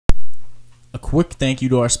A quick thank you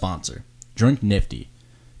to our sponsor, Drink Nifty.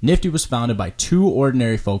 Nifty was founded by two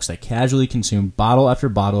ordinary folks that casually consumed bottle after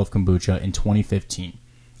bottle of kombucha in 2015.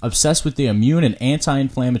 Obsessed with the immune and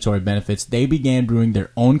anti-inflammatory benefits, they began brewing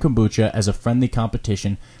their own kombucha as a friendly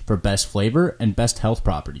competition for best flavor and best health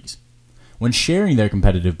properties. When sharing their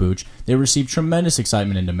competitive booch, they received tremendous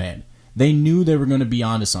excitement and demand. They knew they were going to be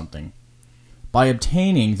onto something. By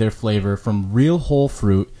obtaining their flavor from real whole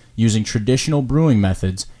fruit, using traditional brewing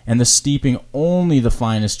methods, and the steeping only the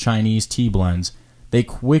finest Chinese tea blends, they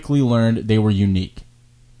quickly learned they were unique.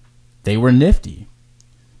 They were nifty.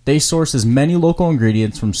 They source as many local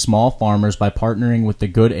ingredients from small farmers by partnering with The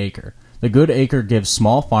Good Acre. The Good Acre gives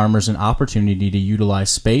small farmers an opportunity to utilize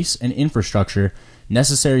space and infrastructure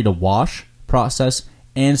necessary to wash, process,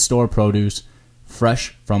 and store produce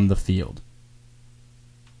fresh from the field.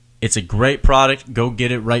 It's a great product. Go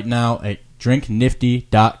get it right now at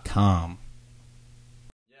drinknifty.com.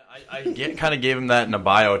 I kind of gave him that in a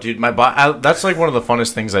bio, dude. That's like one of the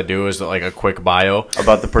funnest things I do is like a quick bio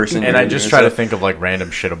about the person, and I just try to think of like random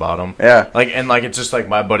shit about them. Yeah, like it's just like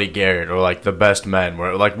my buddy Garrett or like the best men.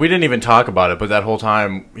 Where like we didn't even talk about it, but that whole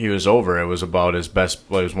time he was over, it was about his best. It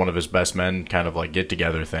was one of his best men kind of like get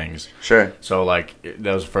together things. Sure. So like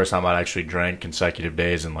that was the first time I actually drank consecutive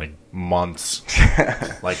days in like months.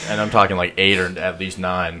 Like, and I'm talking like 8 or at least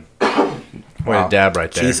 9. Way to dab right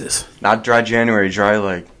there. Jesus, not dry January, dry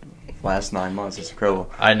like last 9 months. It's incredible.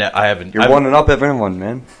 I haven't. You're one and up everyone,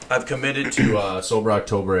 man. I've committed to sober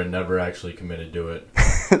October and never actually committed to it.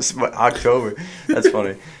 October. That's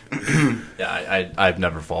funny. Yeah, I've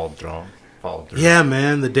never followed through. Yeah,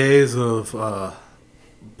 man. The days of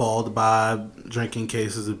Bald Bob drinking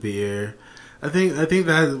cases of beer. I think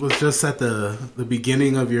that was just at the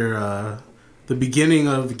beginning of your the beginning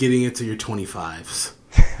of getting into your 25s.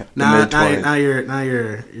 Now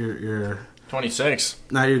you're 26.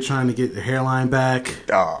 Now you're trying to get the hairline back.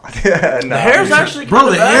 Oh, the hair's actually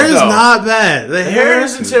the hair is not bad. The hair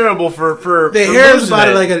isn't terrible for the hair is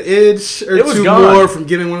about like an inch or two gone. more from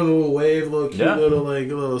getting one of the little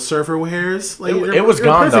little surfer hairs. Like it was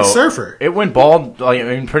gone perfect though. Surfer. It went bald. Like, I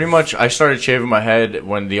mean, pretty much. I started shaving my head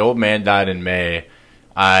when the old man died in May.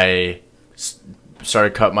 I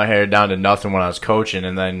started cutting my hair down to nothing when I was coaching,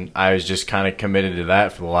 and then I was just kind of committed to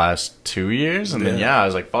that for the last 2 years. And then I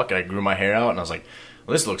was like, fuck it, I grew my hair out, and I was like,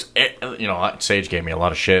 well, this looks, Sage gave me a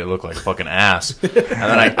lot of shit. It looked like fucking ass. And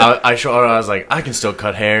then I showed her, I was like, I can still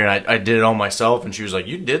cut hair, and I did it all myself. And she was like,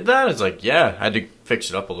 you did that? It's like, yeah, I had to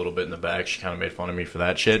fix it up a little bit in the back. She kind of made fun of me for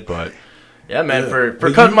that shit, but yeah, man,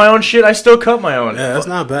 for cutting my own shit, I still cut my own. Yeah, that's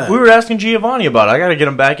not bad. We were asking Giovanni about it. I got to get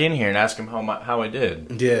him back in here and ask him how I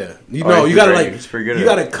did. Yeah, you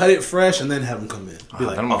gotta cut it fresh and then have him come in.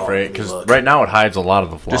 Then I'm afraid because right now it hides a lot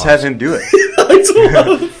of the flaws. Just have him do it.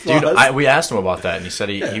 Dude, we asked him about that and he said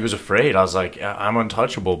he was afraid. I was like, I'm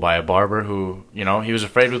untouchable by a barber who, he was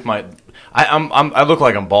afraid with my. I look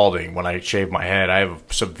like I'm balding when I shave my head. I have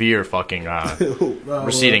a severe fucking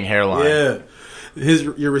receding hairline. Yeah.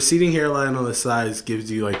 Your receding hairline on the sides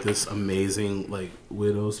gives you like this amazing like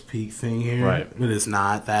widow's peak thing here, right? But it's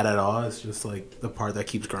not that at all. It's just like the part that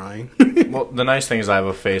keeps growing. Well, the nice thing is I have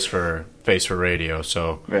a face for radio,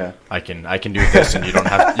 so yeah, I can do this, and you don't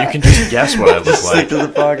have. You can just guess what I look like. Stick to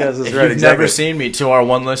the podcast. That's right. You've never seen me. To our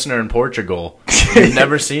one listener in Portugal, you've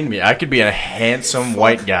never seen me. I could be a handsome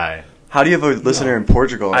white guy. How do you have a listener in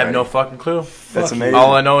Portugal? I have no fucking clue. That's amazing.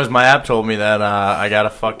 All I know is my app told me that I got a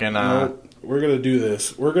fucking. We're going to do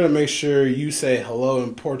this. We're going to make sure you say hello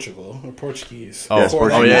in Portugal or Portuguese.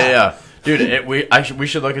 Yeah. Dude, we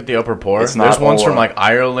should look at the upper pour. There's ones from like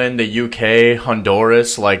Ireland, the UK,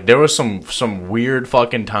 Honduras. Like there was some weird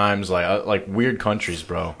fucking times, like weird countries,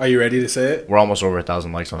 bro. Are you ready to say it? We're almost over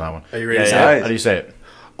 1,000 likes on that one. Are you ready to say it? How do you say it?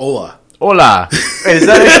 Hola. Hola. Wait, is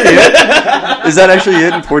that actually it? Is that actually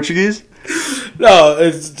it in Portuguese? No,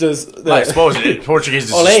 it's just. I suppose Portuguese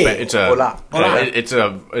is it's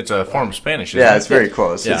a form of Spanish. Yeah, it's very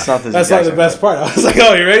close. Yeah. It's not That's like the best part. I was like,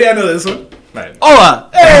 "Oh, you ready? I know this one." Right. Hola,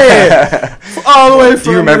 hey, all the way from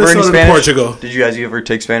Do you remember Minnesota any Spanish? to Portugal. Did you guys ever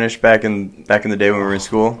take Spanish back in the day when we were in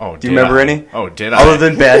school? Oh, do you remember any? Oh, did I? Other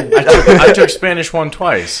than bad, I took Spanish 1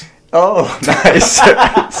 twice. Oh, nice.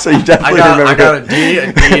 So you definitely remember. I got a D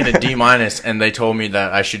and a D minus, and they told me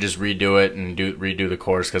that I should just redo it and redo the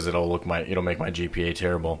course because it'll make my GPA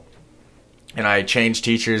terrible. And I changed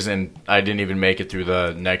teachers, and I didn't even make it through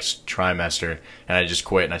the next trimester, and I just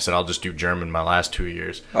quit. And I said I'll just do German my last 2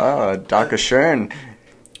 years. Oh, Danke schön.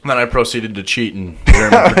 Then I proceeded to cheat in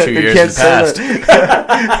German for 2 years and passed.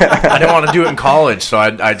 I didn't want to do it in college, so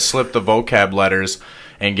I'd slip the vocab letters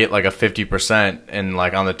and get like a 50% and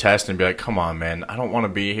like on the test and be like, come on, man, I don't want to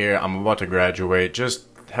be here. I'm about to graduate. Just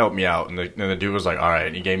help me out. And the dude was like, all right.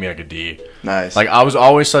 And he gave me like a D. Nice. Like, I was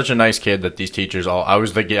always such a nice kid that these teachers I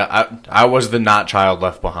was the not child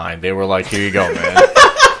left behind. They were like, here you go, man.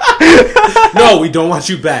 No, we don't want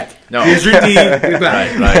you back. No. Here's your D. You're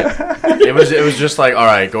back. Right. It was just like, all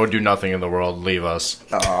right, go do nothing in the world. Leave us.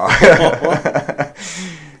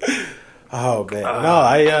 Oh man,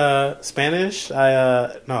 no, Spanish.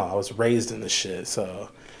 I was raised in the shit, so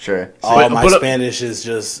Sure. all my but- Spanish is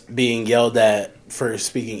just being yelled at for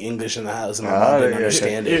speaking English in the house, and my mom didn't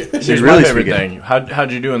understand it. Here's You're my really favorite speaking. thing.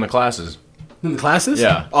 How'd you do in the classes? In the classes?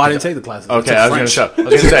 Yeah. Oh, I didn't take the classes. Okay, I I was took gonna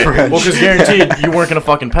French. say, well, because guaranteed you weren't gonna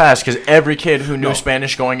fucking pass, because every kid who knew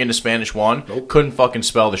Spanish going into Spanish 1 couldn't fucking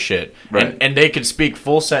spell the shit, Right. and they could speak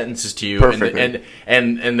full sentences to you, Perfectly.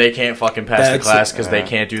 and they can't fucking pass the That's- class because they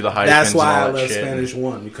can't do the hyphens. That's why I and all that love shit. Spanish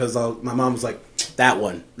 1 because my mom was like, "That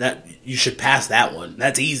one, that you should pass that one.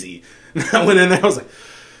 That's easy." I went in there, I was like,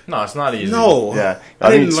 No, it's not easy. "No, Yeah. I, I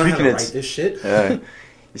mean, didn't learn how speaking to it's- write this shit." Yeah.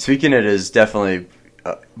 Speaking it is definitely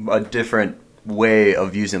a different way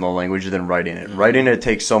of using the language than writing it. Writing it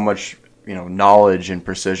takes so much, knowledge and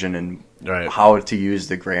precision and Right. how to use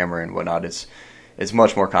the grammar and whatnot. It's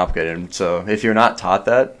much more complicated. And so if you're not taught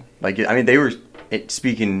that, they were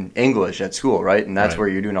speaking English at school, right? And that's Right. where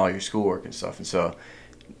you're doing all your schoolwork and stuff. And so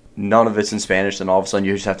none of it's in Spanish. Then all of a sudden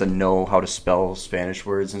you just have to know how to spell Spanish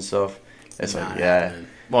words and stuff. It's Nah, like, yeah. man.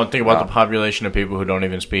 Well, think about Wow. the population of people who don't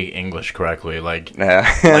even speak English correctly. Like Yeah.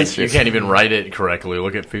 you can't even write it correctly.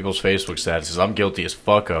 Look at people's Facebook statuses. I'm guilty as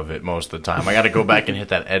fuck of it most of the time. I got to go back and hit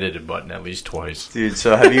that edited button at least twice. Dude,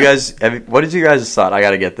 so what did you guys thought? I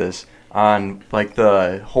gotta get this on like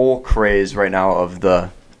the whole craze right now of the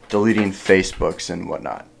deleting Facebooks and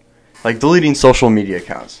whatnot, like deleting social media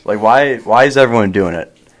accounts. Like, why is everyone doing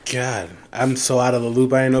it? God, I'm so out of the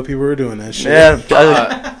loop. I didn't know people were doing that shit.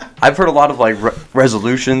 Yeah, I've heard a lot of like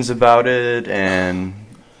resolutions about it, and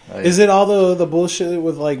like, Is it all the bullshit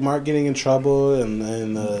with like Mark getting in trouble and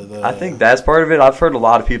the? I think that's part of it. I've heard a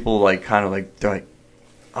lot of people like kind of like they're like,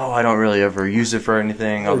 oh, I don't really ever use it for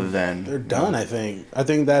anything other than they're done. I think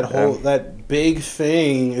that big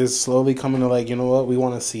thing is slowly coming to like, you know what, we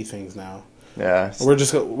want to see things now. Yeah, We're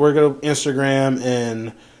gonna Instagram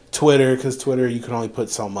and Twitter, because Twitter you can only put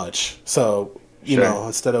so much. So Sure.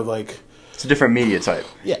 instead of like it's a different media type.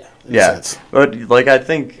 in a Yeah, sense. but like I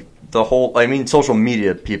think social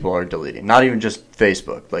media people are deleting, not even just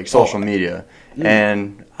Facebook, like social media,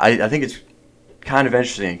 and I think it's kind of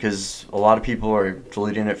interesting because a lot of people are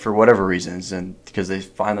deleting it for whatever reasons, and because they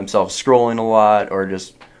find themselves scrolling a lot or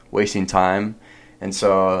just wasting time, and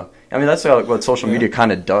so that's what social media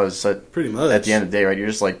kind of does. Pretty much. At the end of the day, right? You're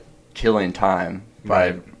just like killing time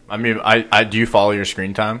by. I mean, I do you follow your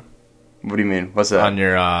screen time What do you mean? What's that? on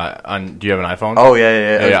your do you have an iPhone? Oh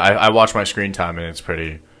yeah. Yeah, I watch my screen time and it's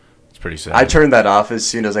pretty sad. I turned that off as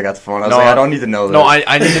soon as I got the phone. I was like, I don't need to know that. No,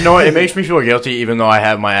 I need to know it. It makes me feel guilty, even though I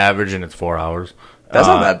have my average and it's 4 hours. That's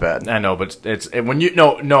not that bad. I know, but when you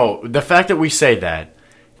no, the fact that we say that,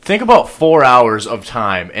 think about 4 hours of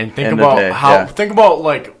time and think In the about day, think about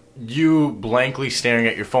like you blankly staring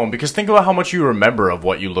at your phone, because think about how much you remember of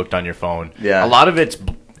what you looked on your phone. Yeah. a lot of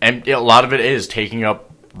it is taking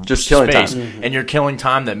up Just killing space, time. and you're killing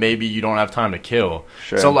time that maybe you don't have time to kill.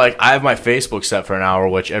 Sure. So like I have my Facebook set for an hour,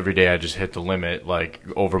 which every day I just hit the limit, like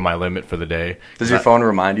over my limit for the day. Does your phone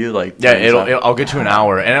remind you? Like, Yeah, I'll get to an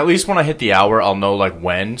hour, and at least when I hit the hour, I'll know like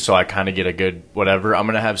when, so I kind of get a good whatever. I'm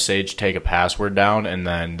gonna have Sage take a password down, and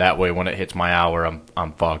then that way when it hits my hour,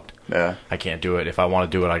 I'm fucked. Yeah. I can't do it. If I want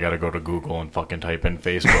to do it, I gotta go to Google and fucking type in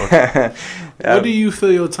Facebook. What do you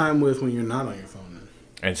fill your time with when you're not on your phone?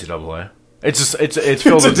 Then? NCAA. It's just it's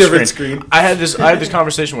filled a with different screen. screen. I had this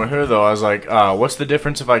conversation with her though. I was like, what's the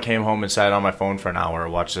difference if I came home and sat on my phone for an hour or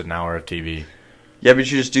watched an hour of TV? Yeah, but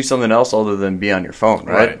you just do something else other than be on your phone,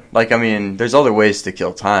 right? Right. Like, there's other ways to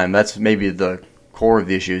kill time. That's maybe the core of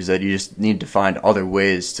the issue, is that you just need to find other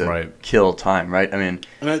ways to Right. kill time, right? And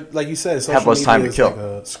like you said, social Have less media time to is kill. like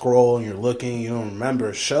a scroll and you're looking, you don't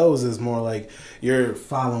remember. Shows is more like you're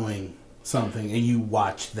following something and you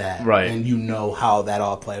watch that, Right. And you know how that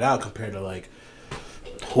all played out compared to like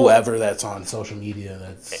whoever that's on social media.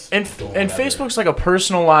 That's And doing and whatever. Facebook's like a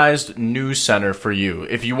personalized news center for you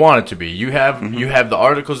if you want it to be. You have the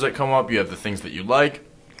articles that come up. You have the things that you like.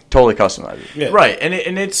 Totally customize it. Yeah. Right, and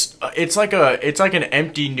it's like an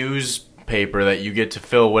empty newspaper that you get to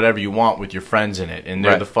fill whatever you want with your friends in it, and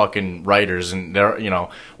they're Right. the fucking writers, and they're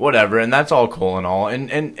whatever, and that's all cool and all,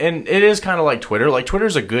 and it is kind of like Twitter. Like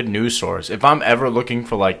Twitter's a good news source. If I'm ever looking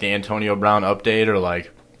for like the Antonio Brown update or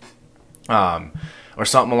like or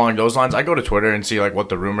something along those lines, I go to Twitter and see like what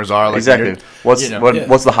the rumors are. Like Exactly. when you're-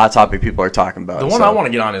 What's the hot topic people are talking about? the one so- I want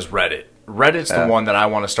to get on is Reddit. Reddit's the one that I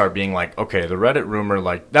want to start being like, okay, the Reddit rumor,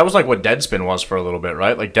 like, that was like what Deadspin was for a little bit,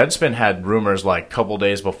 right? Like, Deadspin had rumors like a couple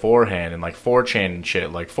days beforehand, and like 4chan and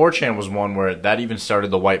shit. Like, 4chan was one where that even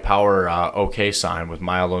started the white power OK sign with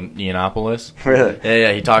Milo Yiannopoulos. Really?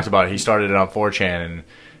 Yeah, he talked about it. He started it on 4chan,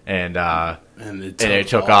 and it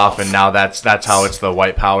took off, and now that's how it's the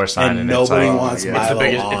white power sign, and nobody it's like, wants it's Milo the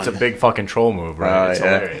biggest, on. it's a big fucking troll move, right? It's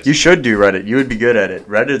hilarious. You should do Reddit. You would be good at it.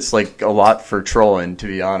 Reddit's like a lot for trolling, to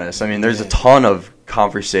be honest. I mean, there's a ton of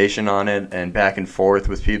conversation on it and back and forth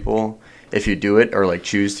with people if you do it or like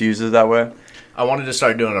choose to use it that way. I wanted to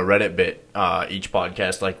start doing a Reddit bit each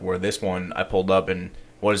podcast, like where this one I pulled up and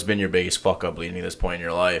what has been your biggest fuck up leading to this point in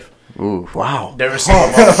your life. Ooh, wow. There was some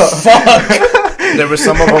of them, there was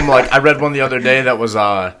some of them, like I read one the other day that was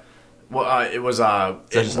it was Is that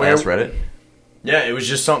just Ask Reddit? Yeah, it was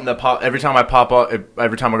just something that every time I go to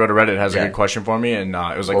Reddit, it has a good question for me, and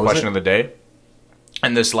it was like question of the day.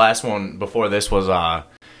 And this last one before this was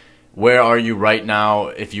where are you right now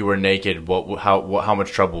if you were naked? How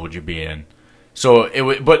much trouble would you be in? So it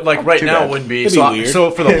would, but like right now it wouldn't be. So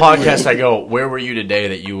for the podcast, I go, where were you today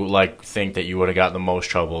that you like think that you would have got the most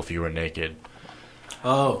trouble if you were naked?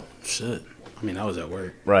 Oh shit! I mean, I was at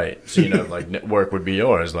work. Right. So like work would be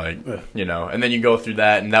yours, like and then you go through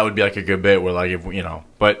that, and that would be like a good bit where like if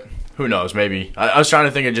but who knows? Maybe I was trying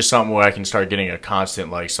to think of just something where I can start getting a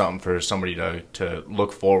constant like something for somebody to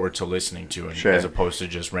look forward to listening to, and as opposed to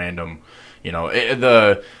just random,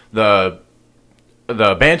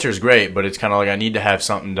 the banter's great, but it's kind of like I need to have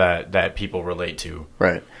something that people relate to.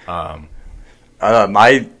 Right.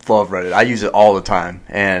 I love Reddit. I use it all the time,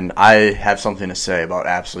 and I have something to say about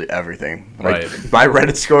absolutely everything. Like, my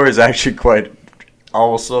Reddit score is actually quite.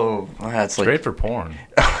 Also, it's like great for porn.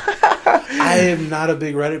 I am not a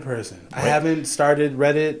big Reddit person. I haven't started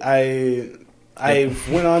Reddit. I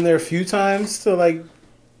went on there a few times to like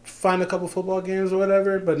find a couple football games or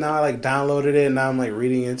whatever, but now I like downloaded it and now I'm like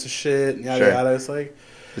reading into shit. Yada yada. It's like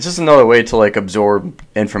it's just another way to like absorb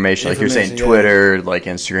information. Like you're saying, Twitter, like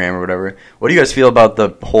Instagram or whatever. What do you guys feel about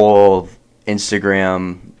the whole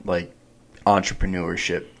Instagram like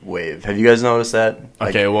entrepreneurship wave? Have you guys noticed that?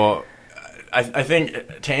 Okay, well, I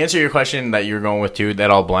think to answer your question that you're going with too, that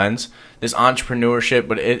all blends. This entrepreneurship,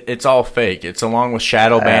 but it's all fake. It's along with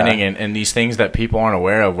shadow banning and these things that people aren't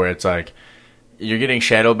aware of, where it's like you're getting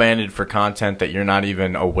shadow banned for content that you're not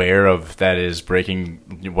even aware of that is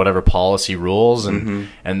breaking whatever policy rules, and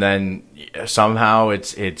then somehow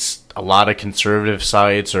it's a lot of conservative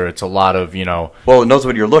sites, or it's a lot of well, it knows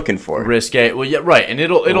what you're looking for. Risque. Well, yeah, right, and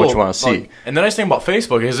it'll what you want to see. And the nice thing about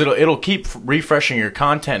Facebook is it'll keep refreshing your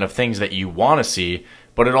content of things that you want to see.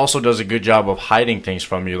 But it also does a good job of hiding things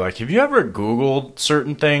from you. Like, have you ever Googled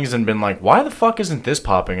certain things and been like, why the fuck isn't this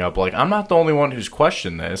popping up? Like, I'm not the only one who's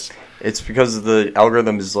questioned this. It's because the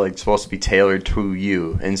algorithm is, like, supposed to be tailored to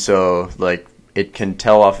you. And so, like, it can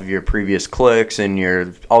tell off of your previous clicks and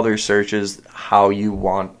your other searches how you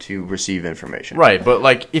want to receive information. Right, but,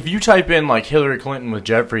 like, if you type in, like, Hillary Clinton with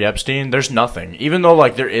Jeffrey Epstein, there's nothing. Even though,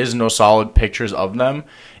 like, there is no solid pictures of them,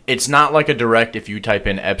 it's not like a direct if you type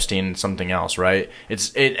in Epstein and something else, right?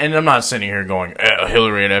 And I'm not sitting here going,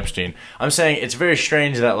 Hillary and Epstein. I'm saying it's very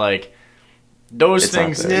strange that, like, those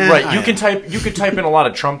things, right? You could type in a lot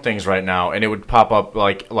of Trump things right now, and it would pop up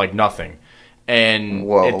like nothing. And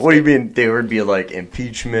whoa, what do you mean? There would be like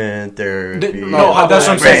impeachment. That's what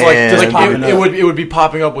I'm saying. Like it would be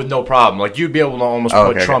popping up with no problem. Like you'd be able to almost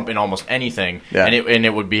put Trump in almost anything, and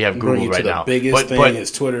it would have Google right now. The biggest thing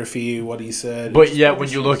is Twitter feed, what he said. But yet, when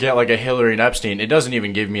you look at like a Hillary and Epstein, it doesn't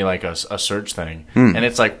even give me like a search thing, and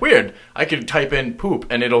it's like weird. I could type in poop,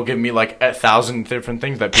 and it'll give me like 1,000 different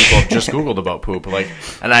things that people have just Googled about poop. Like,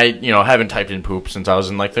 and I haven't typed in poop since I was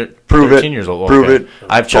in like 13 years old. Prove it.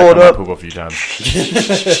 I've checked on my poop a few times.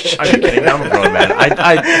 Are you kidding? I'm a grown man.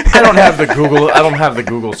 I don't have the Google. I don't have the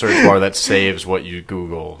Google search bar that saves what you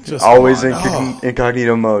Google. Just always in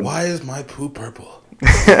incognito mode. Why is my poop purple?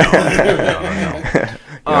 No.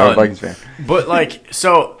 Vikings fan. But like,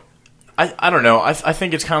 so I don't know. I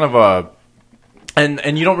think it's kind of a.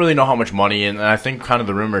 And you don't really know how much money, and I think kind of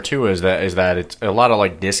the rumor too is that it's a lot of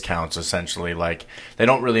like discounts essentially. Like they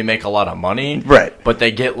don't really make a lot of money, right? But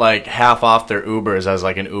they get like half off their Ubers as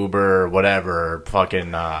like an Uber or whatever,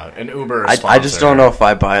 fucking an Uber sponsor. I just don't know if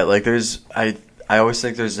I buy it. Like I always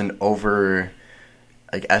think there's an over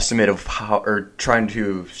like estimate of how, or trying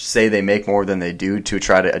to say they make more than they do to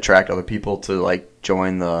try to attract other people to like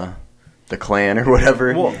join the clan or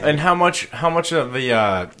whatever. Well, and how much of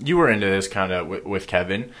the you were into this kind of with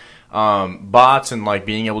Kevin. bots and like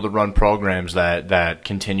being able to run programs that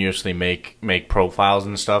continuously make profiles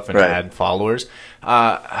and stuff and add followers.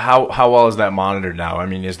 How well is that monitored now? I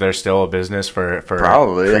mean, is there still a business for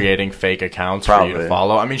Probably creating fake accounts for you to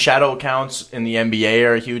follow? I mean, shadow accounts in the NBA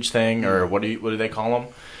are a huge thing, or what do they call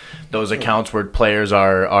them? Those accounts where players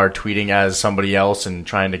are tweeting as somebody else and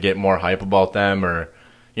trying to get more hype about them, or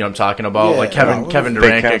you know what I'm talking about? Like Kevin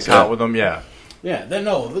Durant got caught with them, Yeah,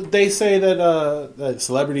 they say that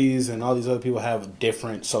celebrities and all these other people have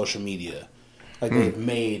different social media. Like they've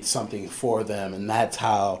made something for them, and that's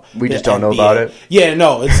how we just don't know about it. Yeah,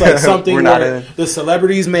 no, it's like something where the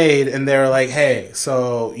celebrities made, and they're like, "Hey,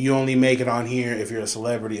 so you only make it on here if you're a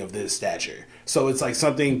celebrity of this stature." So it's like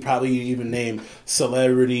something probably even named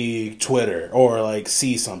Celebrity Twitter or like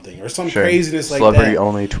See Something or some craziness like that. Celebrity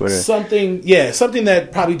only Twitter. Something that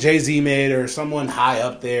probably Jay-Z made or someone high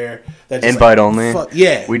up there. That just invite only.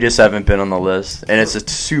 Yeah. We just haven't been on the list, and it's a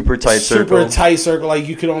super tight circle. Super tight circle. Like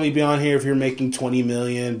you could only be on here if you're making $20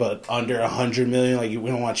 million, but under $100 million. Like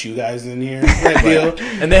we don't want you guys in here. Deal.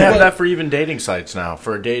 And they have that for even dating sites now,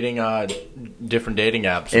 for dating different dating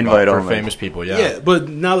apps. Invite for only. Famous people. Yeah, but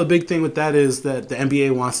now the big thing with that is that the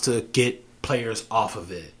NBA wants to get players off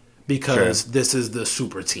of it because this is the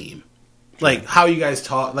super team. Like how you guys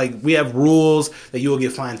talk, like we have rules that you will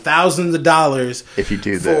get fined thousands of dollars if you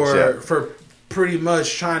do this for pretty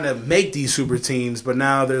much trying to make these super teams. But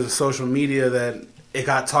now there's a social media that it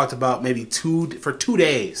got talked about maybe for 2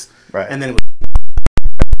 days, right? And then it was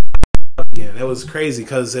again. It was crazy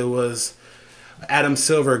because it was Adam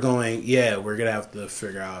Silver going, "Yeah, we're gonna have to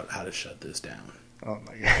figure out how to shut this down." Oh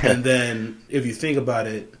my god! And then if you think about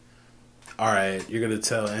it. All right, you're going to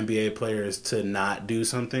tell NBA players to not do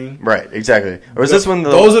something? Right, exactly. Or is this when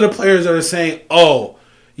those are the players that are saying, oh,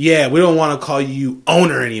 yeah, we don't want to call you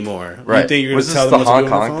owner anymore. Right. You think you're going to tell them them what Hong to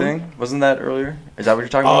do on Kong the phone? thing? Wasn't that earlier? Is that what you're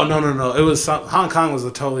talking about? Oh, no. It was Hong Kong was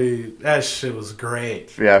that shit was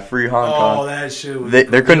great. Yeah, free Hong Kong. Oh, that shit was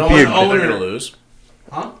there couldn't be a owner. They're going to lose.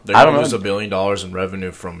 Huh? They're going to lose $1 billion in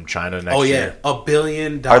revenue from China next year. $1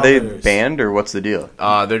 billion. Are they banned or what's the deal?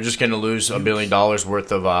 They're just going to lose $1 billion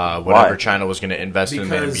worth of whatever China was going to invest in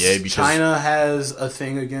the NBA. Because China has a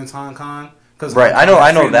thing against Hong Kong. Right, I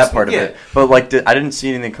know that part of it, but like I didn't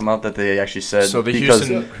see anything come out that they actually said. So the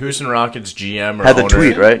Houston Rockets GM or had the owner,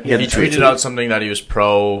 tweet, right? He tweeted out something that he was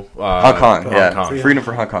pro Hong Kong, freedom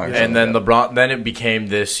for Hong Kong, and then LeBron. Then it became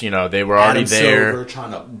this. You know, they were already there, Silver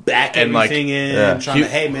trying to back everything in. Trying to,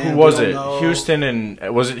 hey man, who was it? Houston and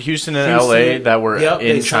LA that were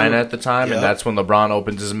in China at the time, and that's when LeBron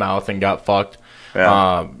opened his mouth and got fucked.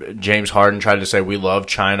 Yeah. James Harden tried to say we love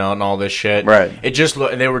China and all this shit. Right. It just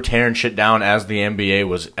they were tearing shit down as the NBA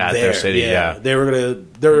was at their city. Yeah. They were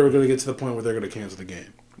gonna get to the point where they're gonna cancel the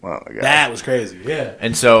game. Wow, that was crazy. Yeah.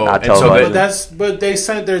 But they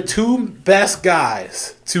sent their two best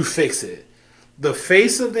guys to fix it. The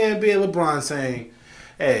face of the NBA, LeBron, saying,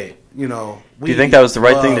 "Hey, you know." Do you think that was the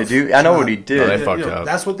right thing to do? I know what he did. No, they fucked up.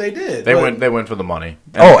 That's what they did. They went for the money.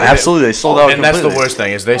 Absolutely, they sold out. And that's the worst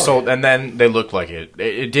thing is they sold, and then they looked like it.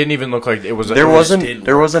 It didn't even look like it was. There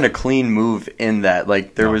wasn't a clean move in that.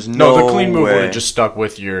 Like there was no. The clean move would have just stuck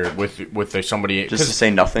with somebody just to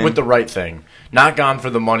say nothing with the right thing, not gone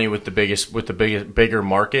for the money with the bigger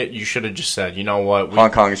market. You should have just said, you know what,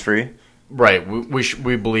 Hong Kong is free. Right,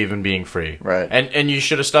 we believe in being free. Right, and you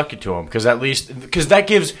should have stuck it to him because that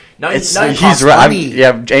gives. He's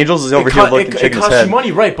right. Angels is over here looking shaking his head. It costs you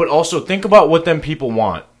money, right? But also think about what them people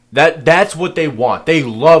want. That's what they want. They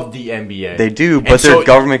love the NBA. They do, but their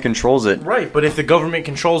government controls it. Right, but if the government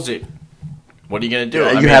controls it, what are you going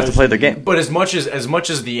to do? You have to play the game. But as much as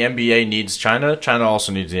the NBA needs China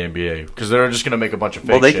also needs the NBA because they're just going to make a bunch of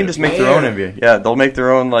fake. Well, they can just make their own NBA. Yeah, they'll make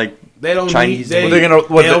their own They don't Chinese.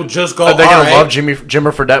 They'll just go. Are they going to love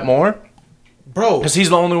Jimmer Fredette more, bro? Because he's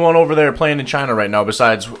the only one over there playing in China right now.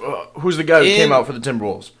 Besides, who's the guy who came out for the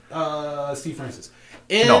Timberwolves? Steve Francis.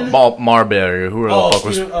 Marbury.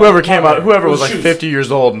 Whoever came out. Whoever was like 50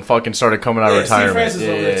 years old and fucking started coming out of retirement. Steve Francis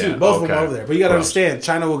over there too. Both of them over there. But you got to understand,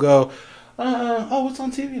 China will go. What's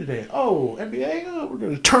on TV today? Oh, NBA. We're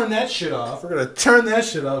gonna turn that shit off.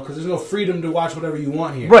 Because there's no freedom to watch whatever you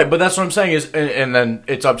want here. Right, but that's what I'm saying is, and then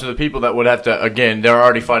it's up to the people that would have to. Again, they're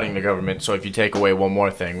already fighting the government. So if you take away one more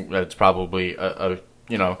thing, that's probably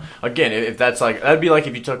again, if that's like that'd be like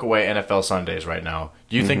if you took away NFL Sundays right now.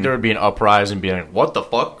 Do you think there would be an uprising being like, what the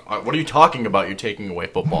fuck? What are you talking about? You're taking away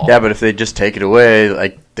football. Yeah, but if they just take it away,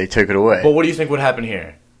 like they took it away. But what do you think would happen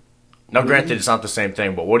here? Now, granted, it's not the same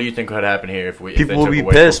thing, but what do you think could happen here if they People will took be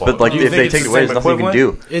away pissed, football? but like Do you if think they it's take the it away, same there's nothing you can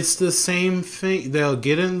equivalent? do. It's the same thing. They'll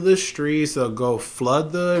get into the streets. They'll go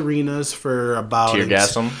flood the arenas for about Tear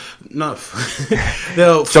gas them? No,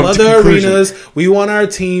 they'll Jump flood to the conclusion. arenas. We want our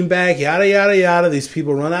team back. Yada yada yada. These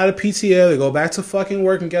people run out of PTO. They go back to fucking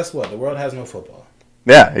work, and guess what? The world has no football.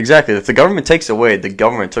 Yeah, exactly. If the government takes it away, the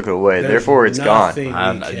government took it away. There's Therefore, it's gone. nothing we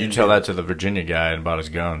You can tell do. that to the Virginia guy about his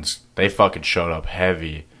guns. They fucking showed up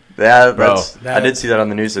heavy. Yeah, Bro, I did see that on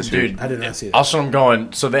the news this week. Dude, I did not see that. Also, I'm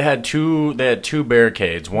going. So they had two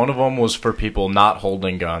barricades. One of them was for people not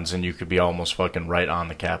holding guns, and you could be almost fucking right on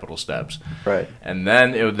the Capitol steps. Right. And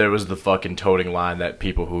then there was the fucking toting line that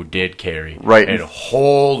people who did carry. Right. And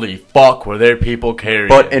holy fuck, were there people carrying?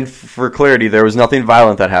 But for clarity, there was nothing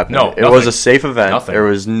violent that happened. No, it was nothing. a safe event. Nothing. There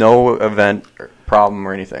was no event problem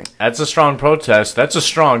or anything. That's a strong protest. That's a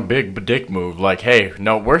strong big dick move. Like, hey,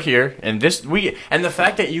 no, we're here, and the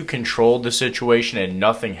fact that you controlled the situation and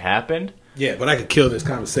nothing happened. Yeah, but I could kill this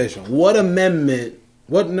conversation. What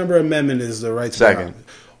number amendment is the right to Second.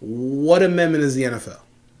 What amendment is the NFL?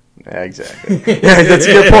 Yeah, exactly. Yeah, that's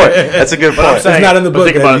a good point. That's a good But I'm point. saying, It's not in the but book,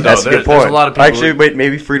 think about baby. it, though. That's a good There's point. a lot of people. Actually, wait,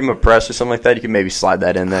 maybe freedom of press or something like that. You can maybe slide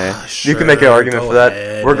that in there. You can make an sure, argument go for that.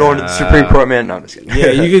 ahead. We're going to the Supreme Court, man. No, I'm just kidding.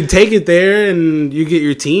 Yeah, you can take it there and you get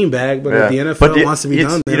your team back, but if the NFL wants to be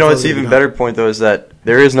done, the you know, NFL it's will be even done. better point though is that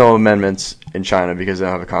there is no amendments in China because they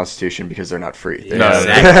don't have a constitution because they're not free. No,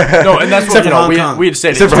 no, and that's Except what for Hong Kong. we had said.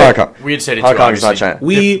 Except for Hong Kong. We had said it Hong too, Kong is not obviously. China.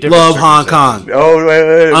 We Different love Hong circumstances. Kong. Oh,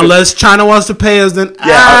 wait. Unless China wants to pay us, then If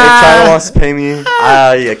China wants to pay me,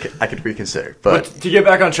 I could reconsider. But But to get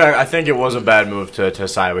back on track, I think it was a bad move to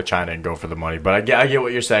side with China and go for the money. But I get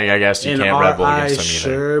what you're saying. I guess you in can't our rebel eyes, against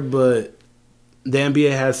them either. sure, but the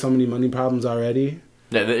NBA has so many money problems already.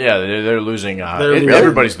 Yeah, they're losing. They're losing.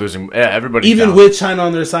 Everybody's losing. Yeah, everybody's Even down. with China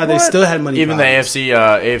on their side, they What? still had money Even the problems.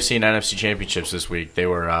 AFC and NFC championships this week, they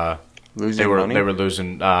were losing money. they were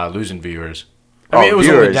losing viewers. I mean, it was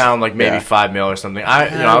only viewers. down like maybe Yeah. $5 million or something.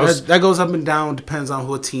 That goes up and down, depends on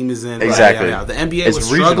who a team is in. Exactly. The NBA It's was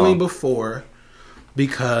struggling regional. before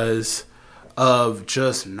because of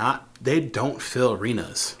just not. They don't fill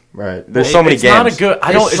arenas. Right. There's so many it's games. not a good.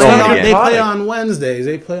 I There's don't. It's so not many a good games. They play product. on Wednesdays.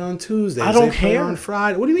 They play on Tuesdays. I don't they play care. on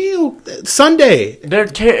Friday. What do you mean? Sunday.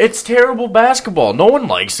 It's terrible basketball. No one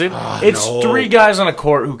likes it. It's no. three guys on a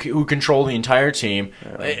court who control the entire team,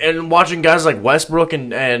 and watching guys like Westbrook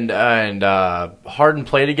and Harden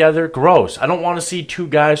play together. Gross. I don't want to see two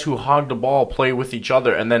guys who hog the ball play with each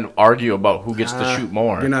other and then argue about who gets to shoot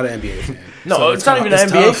more. You're not an NBA fan. No, it's not even an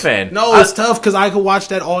it's NBA tough. fan. No, it's tough because I could watch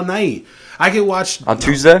that all night. I could watch On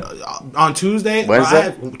Tuesday, on Tuesday. Wednesday?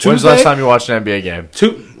 Tuesday. When's the last time you watched an NBA game?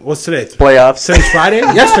 What's today? playoffs. Today's Friday.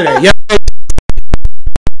 Yesterday.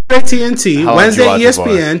 TNT. How long did Wednesday you watch it for?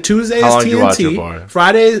 ESPN. Tuesday How is long did you watch it TNT. for?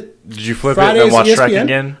 Friday. Did you flip Friday it and is watch Shrek ESPN.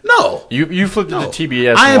 again? No. You flipped it to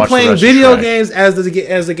TBS. I and am watched the playing rest of video Shrek. games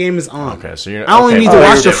as the game is on. Okay, so you're. I only okay. need to Oh,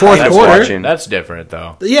 watch the you're fourth different. quarter. Watching. That's different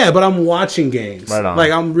though. Yeah, but I'm watching games. Right on.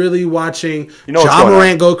 Like I'm really watching You know what's Ja going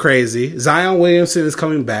Morant go crazy. Zion Williamson is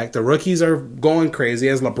coming back. The rookies are going crazy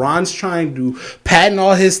as LeBron's trying to patent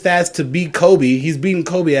all his stats to beat Kobe. He's beating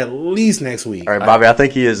Kobe at least next week. All right, Bobby. I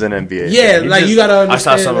think he is an NBA. Yeah, fan. like you gotta I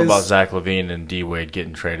understand. saw something this- about Zach LaVine and D Wade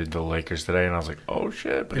getting traded to the Lakers today, and I was like, "Oh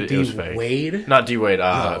shit!" But it was fake. D-Wade? Not D Wade.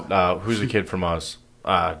 Who's the kid from us?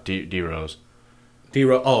 D Rose.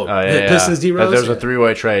 D-Rose. Oh, Yeah, Pistons yeah. D-Rose? There was a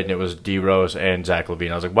three-way trade, and it was D Rose and Zach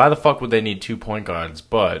LaVine. I was like, "Why the fuck would they need 2 point guards?"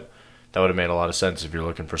 But that would have made a lot of sense if you're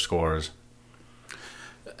looking for scores.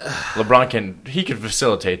 LeBron can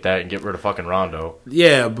facilitate that and get rid of fucking Rondo.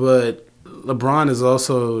 Yeah, but LeBron is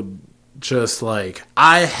also just like,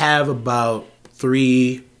 I have about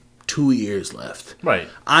 2 years left. Right.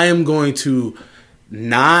 I am going to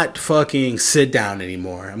not fucking sit down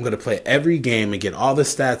anymore. I'm going to play every game and get all the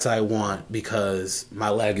stats I want because my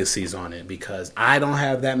legacy's on it. Because I don't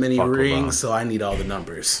have that many Fuck rings, LeBron. so I need all the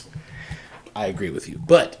numbers. I agree with you.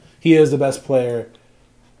 But he is the best player.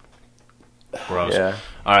 Gross. Yeah.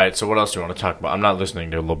 All right. So what else do you want to talk about? I'm not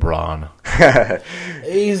listening to LeBron.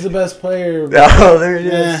 He's the best player. Oh, there it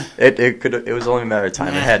is. Yeah. It was only a matter of time.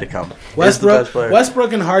 It had to come. He's the best player.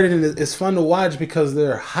 Westbrook and Harden is fun to watch because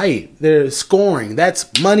their height, their scoring.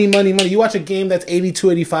 That's money, money, money. You watch a game that's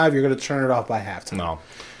 82-85, you're going to turn it off by halftime. No.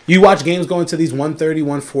 You watch games going to these 130,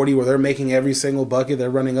 140 where they're making every single bucket. They're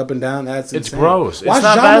running up and down. That's It's insane. gross. Watch It's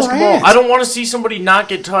not Ja basketball. Morant. I don't want to see somebody not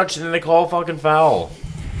get touched and then they call a fucking foul.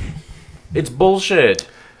 It's bullshit.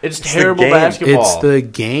 It's terrible game. basketball. It's the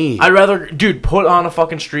game. I'd rather, put on a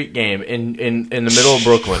fucking street game in the middle of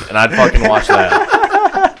Brooklyn, and I'd fucking watch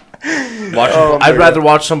that. I'd rather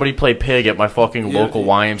watch somebody play pig at my fucking local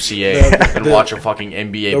YMCA than watch a fucking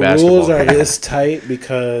NBA basketball. The rules are game. this tight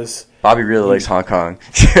because Bobby really likes Hong Kong.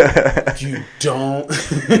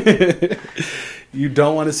 you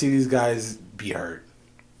don't want to see these guys be hurt.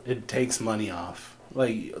 It takes money off.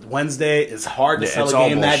 Like Wednesday, it's hard to sell it's a all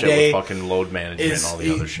game that bullshit day. with fucking load management and all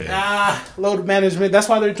the other shit. Load management. That's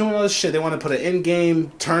why they're doing all this shit. They want to put an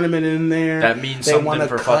in-game tournament in there. That means They something wanna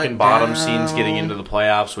for cut fucking bottom down. scenes getting into the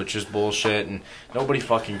playoffs, which is bullshit, and nobody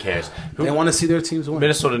fucking cares. They want to see their teams win.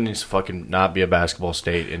 Minnesota needs to fucking not be a basketball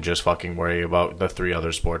state and just fucking worry about the 3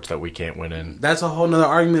 other sports that we can't win in. That's a whole nother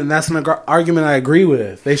argument, and that's an argument I agree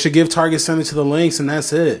with. They should give Target Center to the Lynx, and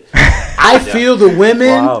that's it. I feel the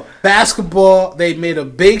women basketball, they made a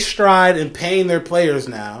big stride in paying their players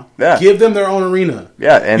now. Yeah. Give them their own arena.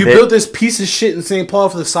 Yeah, and you built this piece of shit in St. Paul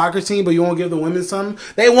for the soccer team, but you won't give the women something?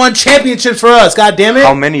 They won championships for us, God damn it.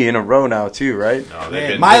 how many in a row now, too, right? No, Maya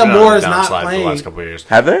they've been Moore on is the not downside for playing. the last couple of years.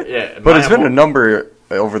 Have they? Yeah, But it's Maya been a Moore- number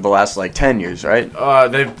over the last, 10 years, right?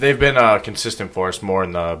 They've been a consistent force more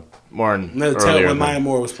in No, earlier tell when than, Maya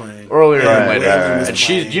Moore was playing. earlier than Right, later. right. And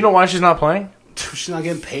do you know why she's not playing? She's not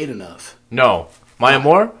getting paid enough. No, Maya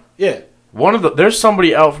Moore. Yeah. There's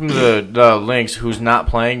somebody out from the Lynx who's not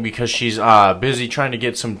playing because she's busy trying to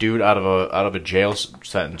get some dude out of a jail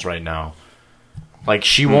sentence right now. Like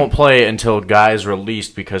she won't play until guy's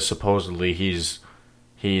released because supposedly he's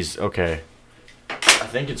okay. I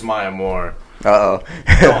think it's Maya Moore. Uh-oh.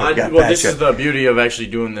 This is the beauty of actually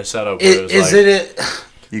doing this setup. Where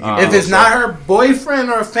If it's not her boyfriend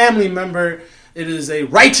or a family member, it is a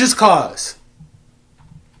righteous cause.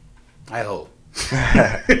 I hope.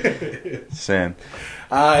 Sam.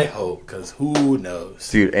 I hope, because who knows?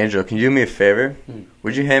 Dude, Angel, can you do me a favor?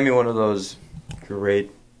 Would you hand me one of those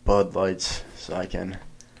great Bud Lights so I can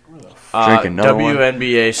drink another one?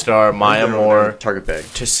 WNBA star Maya Moore Target bag.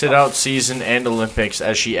 to sit out season and Olympics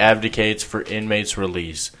as she advocates for inmates'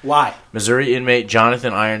 release. Why? Missouri inmate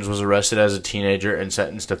Jonathan Irons was arrested as a teenager and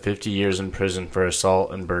sentenced to 50 years in prison for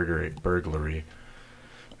assault and burglary.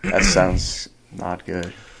 That sounds not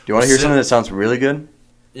good. Do you want to hear something that sounds really good?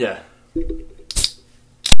 Yeah.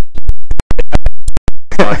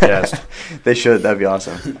 Podcast. They should. That'd be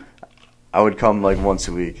awesome. I would come once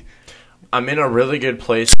a week. I'm in a really good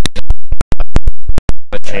place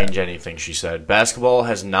to change anything, she said. Basketball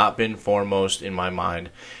has not been foremost in my mind.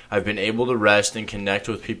 I've been able to rest and connect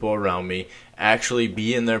with people around me, actually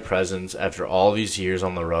be in their presence after all these years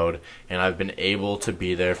on the road, and I've been able to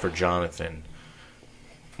be there for Jonathan.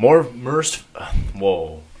 Moore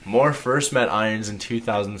first met Irons in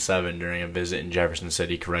 2007 during a visit in Jefferson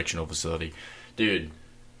City Correctional Facility. Dude,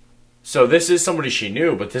 so this is somebody she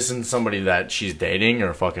knew, but this isn't somebody that she's dating or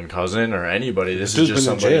a fucking cousin or anybody. This is just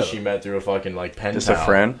somebody she met through a fucking pen Just pal. a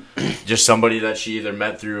friend? Just somebody that she either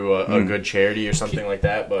met through a good charity or something like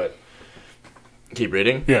that, but... Keep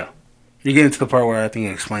reading? Yeah. You're getting to the part where I think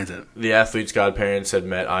it explains it. The athlete's godparents had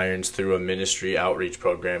met Irons through a ministry outreach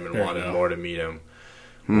program and wanted more to meet him.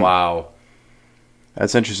 Wow.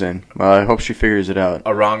 That's interesting. Well, I hope she figures it out.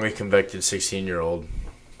 A wrongly convicted 16-year-old.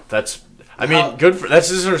 Good for...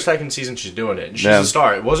 This is her second season she's doing it. And she's a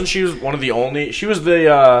star. Wasn't she one of the only... She was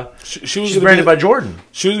the... She's branded by Jordan.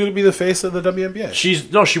 She was going to be the face of the WNBA.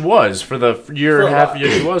 She was. For the half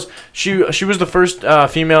year she was. She was the first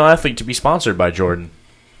female athlete to be sponsored by Jordan.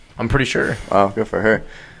 I'm pretty sure. Wow, good for her.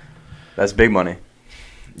 That's big money.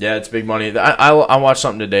 Yeah, it's big money. I watched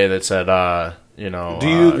something today that said, Do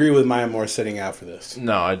you agree with Maya Moore sitting out for this?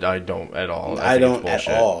 No, I don't at all. I don't at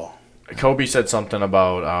all. Kobe said something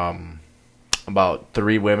about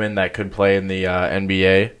 3 women that could play in the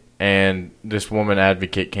NBA, and this woman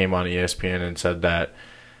advocate came on ESPN and said that,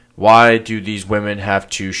 why do these women have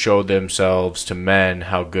to show themselves to men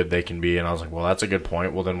how good they can be? And I was like, well, that's a good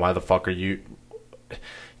point. Well, then why the fuck are you...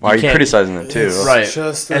 Why are you criticizing them, too? It's right.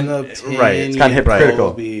 just an opinion. Right. It's kind of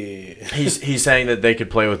hypocritical. He's saying that they could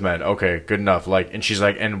play with men. Okay, good enough. And she's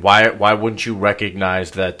like, and why wouldn't you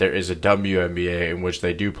recognize that there is a WNBA in which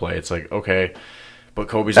they do play? It's like, okay, but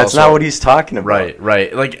Kobe's That's also... not what he's talking about.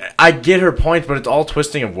 Right. I get her point, but it's all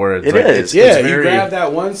twisting of words. It is. Yeah, it's you grab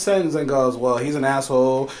that one sentence and goes, well, he's an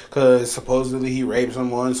asshole because supposedly he raped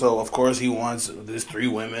someone, so of course he wants these 3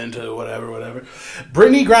 women to whatever.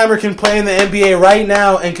 Brittany Griner can play in the NBA right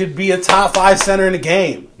now and could be a top 5 center in the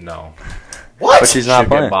game. No. What? But she's not She'll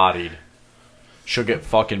playing. get bodied. She'll get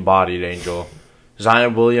fucking bodied, Angel.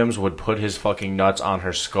 Zion Williams would put his fucking nuts on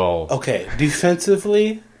her skull. Okay,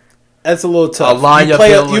 defensively, that's a little tough. A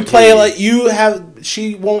liability. You play like you have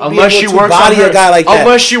she won't Unless be she able to works body on her, a guy like that.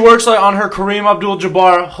 Unless she works like on her Kareem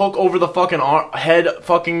Abdul-Jabbar hook over the fucking head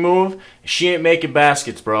fucking move, she ain't making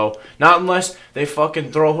baskets, bro. Not unless they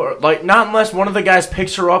fucking throw her like. Not unless one of the guys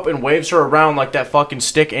picks her up and waves her around like that fucking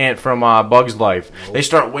stick ant from Bug's Life. Nope. They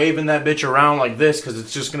start waving that bitch around like this because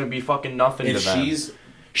it's just gonna be fucking nothing to them.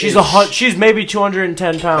 She's maybe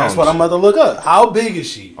 210 pounds. That's what I'm about to look up. How big is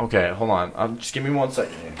she? Okay, hold on. Just give me 1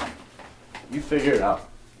 second here. You figure it out.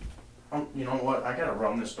 You know what? I gotta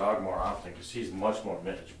run this dog more often because he's much more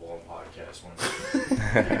manageable on podcasts when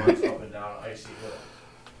he runs up and down Icy Hill.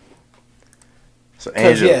 So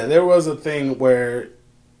Angel, yeah, there was a thing where,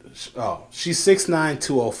 she's 6'9",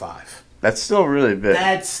 205. that's still really big.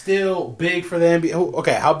 That's still big for the NBA.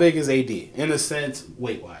 Okay, how big is AD? In a sense,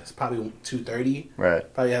 weight-wise. Probably 230.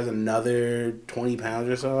 Right. Probably has another 20 pounds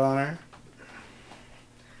or so on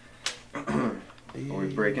her. Are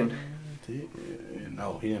we breaking?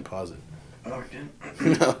 No, he didn't pause it. Oh, he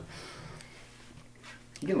didn't? No.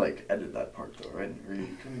 You can, like, edit that part, though, right? Or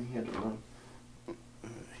you can he had to run.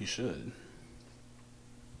 He should.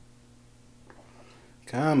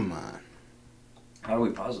 Come on. How do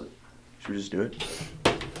we pause it? Should we just do it?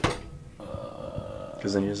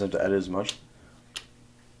 Because then you just have to edit as much.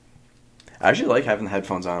 I actually like having the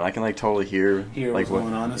headphones on. I can like totally hear Hear like what's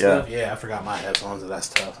going on and stuff? Yeah, I forgot my headphones, and that's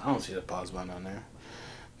tough. I don't see the pause button on there.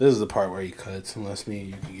 This is the part where he cuts, unless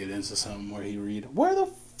you can get into something where he read. Where the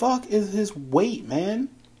fuck is his weight, man?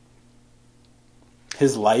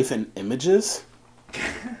 His life and images?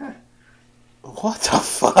 What the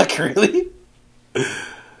fuck, really?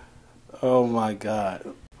 Oh my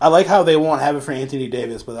god. I like how they won't have it for Anthony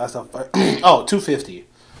Davis, but that's not... 250.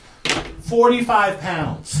 45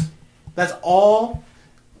 pounds. That's all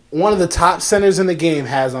one of the top centers in the game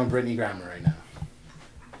has on Brittany Griner right now.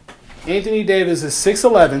 Anthony Davis is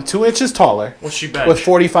 6'11", 2 inches taller. What's she bench? With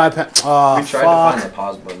 45 pounds. We tried to find the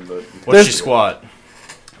pause button, but... What's she squat?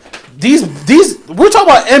 These we're talking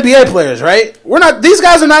about NBA players, right? These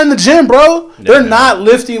guys are not in the gym, bro. They're not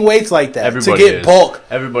lifting weights like that to get bulk.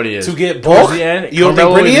 Everybody is. To get bulk. Towards the end, you don't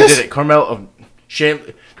think Brittany even is? did it. Carmelo,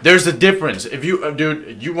 there's a difference. If you,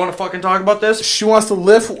 dude, you want to fucking talk about this? She wants to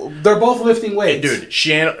lift. They're both lifting weights,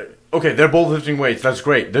 dude. Okay, they're both lifting weights. That's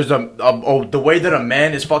great. There's the way that a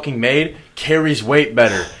man is fucking made carries weight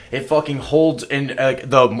better. It fucking holds in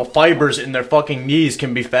the fibers in their fucking knees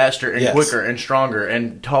can be faster and quicker and stronger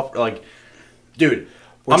and tough. Like, dude,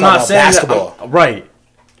 I'm not saying basketball, right?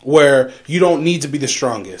 Where you don't need to be the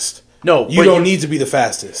strongest. No, you don't need to be the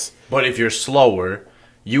fastest. But if you're slower,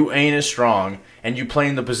 you ain't as strong, and you play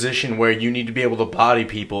in the position where you need to be able to body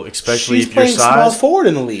people, especially if you're size. She's playing small forward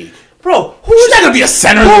in the league. Bro, she's not gonna be a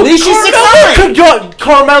center in the league. She's 6'9".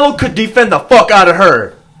 Carmelo could defend the fuck out of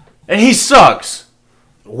her, and he sucks.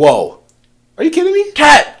 Whoa, are you kidding me?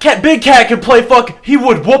 Big Cat could play fuck. He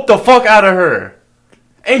would whoop the fuck out of her.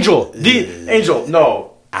 Angel,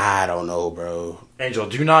 no. I don't know, bro. Angel,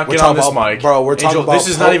 do not get on this mic, bro. We're talking about. This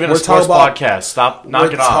is not even a sports podcast. Stop,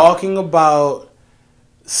 knock it off. We're talking about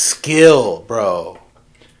skill, bro.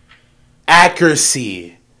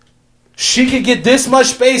 Accuracy. She could get this much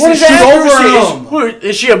space and shoot over him.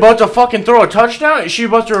 Is she about to fucking throw a touchdown? Is she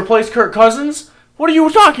about to replace Kirk Cousins? What are you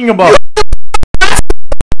talking about?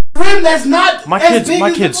 That's not my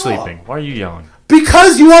kid's sleeping. Why are you yelling?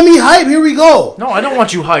 Because you want me hyped. Here we go. No, I don't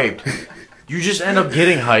want you hyped. You just end up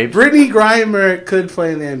getting hyped. Brittany Griner could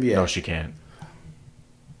play in the NBA. No, she can't.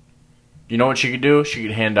 You know what she could do? She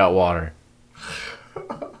could hand out water.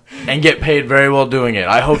 And get paid very well doing it.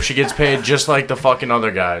 I hope she gets paid just like the fucking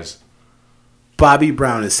other guys. Bobby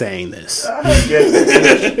Brown is saying this.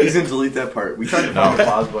 He's gonna delete that part. We tried to find the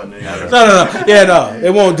pause button. No. Yeah, no.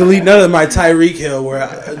 It won't delete none of my Tyreek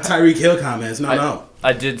Hill comments. No.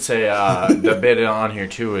 I did say the bit on here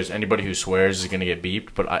too is anybody who swears is gonna get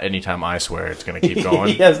beeped, but anytime I swear, it's gonna keep going.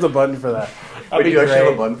 He has the button for that. Wait, do you actually have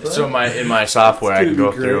a button for that? So in my software, I can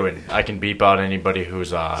go through and I can beep out anybody who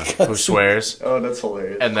swears. Oh, that's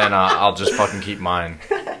hilarious. And then I'll just fucking keep mine.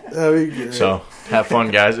 That'd be good. So have fun,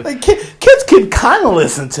 guys. Like, kids can kind of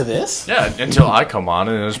listen to this. Yeah, until I come on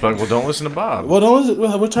and it's like, well, don't listen to Bob. Well, don't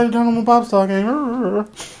listen. We're turning down on when Bob's talking.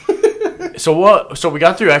 So we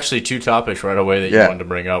got through actually 2 topics right away that you wanted to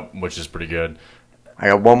bring up, which is pretty good. I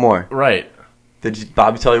got one more. Right. Did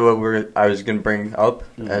Bobby tell you what I was going to bring up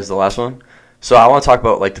as the last one? So I want to talk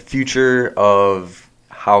about like the future of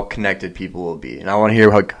how connected people will be, and I want to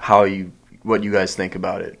hear what you guys think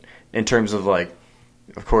about it in terms of like,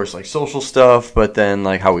 of course, like social stuff, but then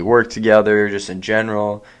like how we work together, just in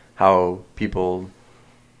general, how people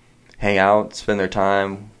hang out, spend their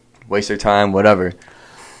time, waste their time, whatever.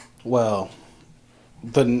 Well,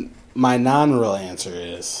 my non-real answer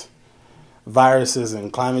is viruses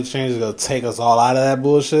and climate change is going to take us all out of that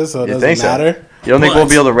bullshit, so it You doesn't think so? matter. You don't think we'll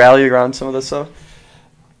be able to rally around some of this stuff?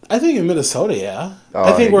 I think in Minnesota, yeah. Oh,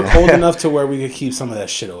 I think we're yeah. cold enough to where we could keep some of that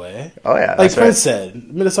shit away. Oh, yeah. Like That's Prince right.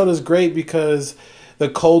 said, Minnesota's great because the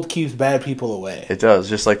cold keeps bad people away. It does,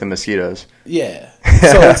 just like the mosquitoes. Yeah.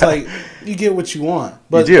 So it's like, you get what you want.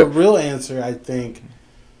 But You do. the real answer, I think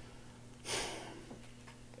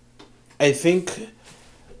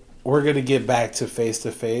we're going to get back to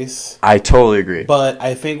face-to-face. I totally agree. But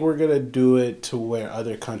I think we're going to do it to where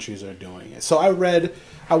other countries are doing it. So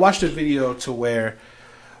I watched a video to where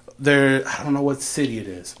I don't know what city it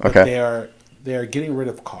is, but Okay. they are getting rid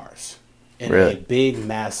of cars in Really? a big,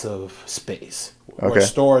 massive space where Okay.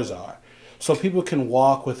 stores are. So people can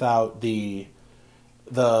walk without the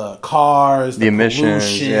cars, The emissions,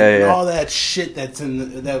 pollution, yeah, and yeah. all that shit that's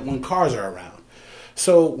that when cars are around.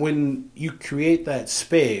 So when you create that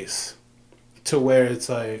space to where it's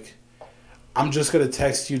like, I'm just gonna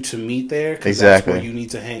text you to meet there because Exactly. that's where you need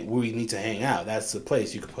to hang. Where we need to hang out. That's the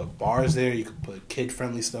place. You could put bars there. You could put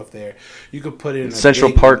kid-friendly stuff there. You could put it in a Central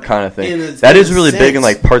big- Park kind of thing. in a- That in is a really big in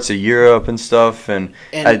sense. like parts of Europe and stuff, and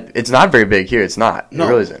it's not very big here. It's not. No, It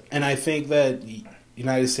really isn't. and I think that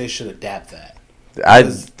United States should adapt that. I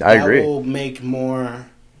 'Cause agree. That will make more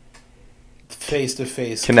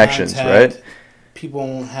face-to-face Connections, contact. right? People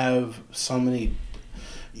won't have so many.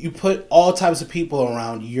 You put all types of people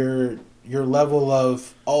around your level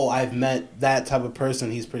of, oh, I've met that type of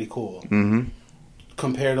person. He's pretty cool. Mm-hmm.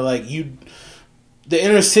 Compared to like the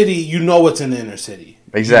inner city, you know what's in the inner city.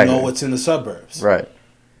 Exactly. You know what's in the suburbs. Right.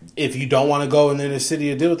 If you don't want to go in the inner city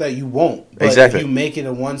to deal with that, you won't. But Exactly. if you make it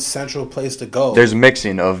a one central place to go, There's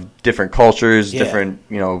mixing of different cultures, Yeah. different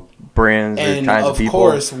brands, or and kinds of of people.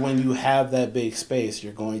 course, when you have that big space,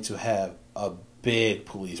 you're going to have a big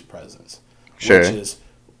police presence, Sure. which is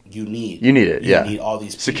you need. You need it, yeah. You need all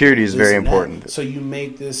these people, Security is this very and that. important. So you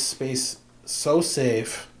make this space so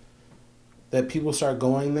safe that people start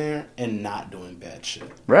going there and not doing bad shit.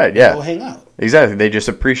 Right. Go Yeah. hang out. Exactly. They just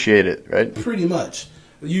appreciate it. Right. Pretty much.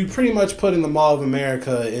 You pretty much put in the Mall of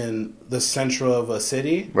America in the center of a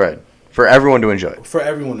city Right. For everyone to enjoy. for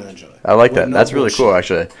everyone to enjoy. I like With that. no That's really cool,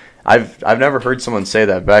 bullshit. actually. I've never heard someone say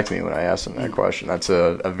that back to me when I asked them that question. That's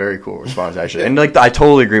a very cool response, actually. And like I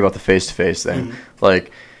totally agree about the face-to-face thing.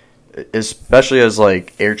 Like, especially as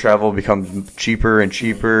like air travel becomes cheaper and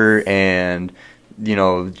cheaper, and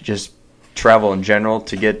just travel in general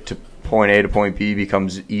to get to point A to point B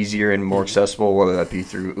becomes easier and more accessible, whether that be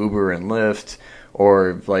through Uber and Lyft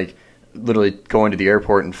or like literally going to the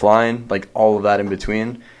airport and flying, like all of that in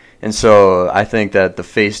between. And so I think that the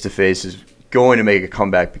face-to-face is going to make a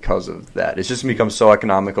comeback because of that. It's just become so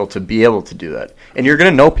economical to be able to do that. And you're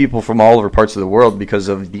going to know people from all over parts of the world because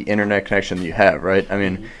of the internet connection that you have, right? I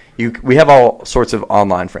mean, we have all sorts of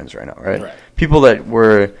online friends right now, right? Right. People that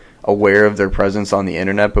we're aware of their presence on the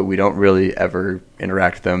internet, but we don't really ever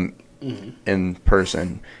interact with them in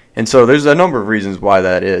person. And so there's a number of reasons why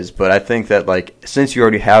that is, but I think that like since you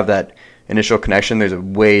already have that initial connection, there's a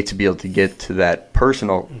way to be able to get to that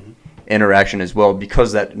personal interaction as well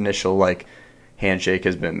because that initial like handshake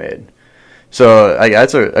has been made. So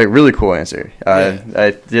that's a really cool answer. Yeah.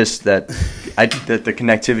 That the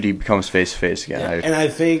connectivity becomes face to face again. Yeah, and I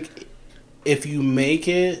think if you make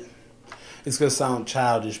it, it's going to sound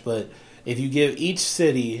childish, but if you give each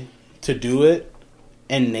city to do it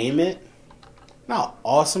and name it, how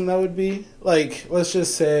awesome that would be. Like, let's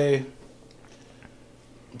just say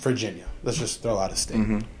Virginia. Let's just throw out a state.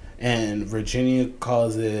 Mhm. And Virginia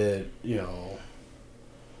calls it,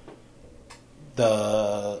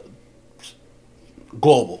 the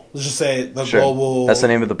global. Let's just say the Sure. global. That's the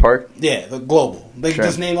name of the park? Yeah, the global. They Sure.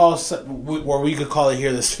 just name all, where we could call it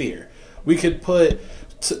here the sphere. We could put,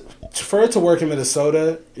 for it to work in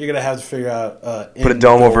Minnesota, you're going to have to figure out Put a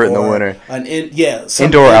dome over it in the winter. Some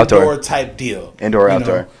Indoor, outdoor. type deal. Indoor, You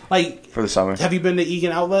outdoor. know? Like, For the summer. have you been to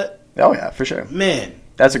Egan Outlet? Oh, yeah, for sure. Man,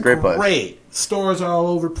 That's a great place. great. Stores are all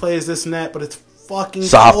over the place, this and that, but it's fucking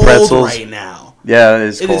Soft cold pretzels. right now. Yeah, it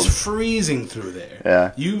is It cold. is freezing through there.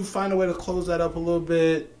 Yeah. You find a way to close that up a little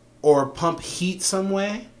bit or pump heat some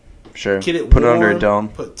way. Sure. Get it Put warm, it under a dome.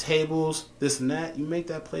 Put tables, this and that. You make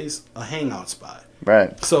that place a hangout spot.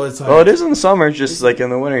 Right. So it's like, Well, it is in the summer, just like in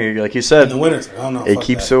the winter. Like you in said, the winter. It's like, oh no, it fuck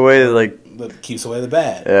keeps that. away like It keeps away the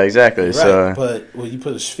bad. yeah, exactly. Right. So But when you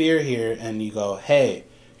put a sphere here and you go, hey,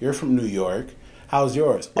 you're from New York. How's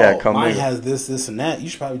yours? Yeah, oh, come mine in. has this, and that. You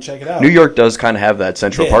should probably check it out. New York does kind of have that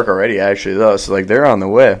Central Yeah. Park already, actually, though. So, like, they're on the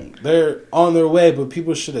way. They're on their way, but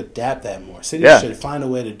people should adapt that more. Cities Yeah. should find a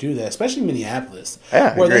way to do that, especially Minneapolis,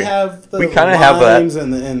 Yeah, where agree. they have the We kinda have that. limes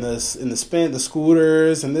and the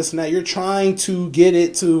scooters and this and that. You're trying to get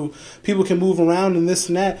it to people can move around and this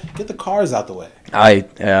and that. Get the cars out the way. I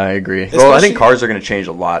agree. Well, I Especially- think cars are going to change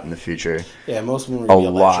a lot in the future. Yeah, most of them are A gonna be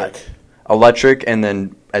lot. electric. Electric, and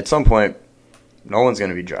then at some point, no one's going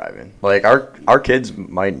to be driving. Like, our kids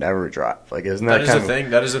might never drive. Like, isn't that, That is kind the of... thing.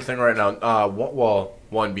 That is the thing right now.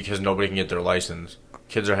 One, because nobody can get their license.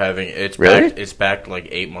 Kids are having it's Really? back. It's back like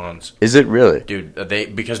 8 months, Is it really? dude.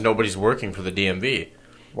 Because nobody's working for the DMV.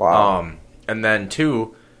 Wow. And then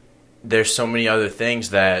two, there's so many other things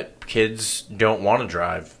that kids don't want to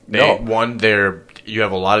drive. No. You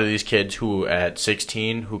have a lot of these kids who at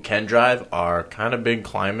 16 who can drive are kind of big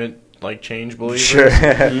climate like change believers. Sure.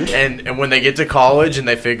 And when they get to college and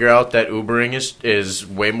they figure out that Ubering is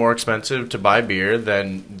way more expensive to buy beer,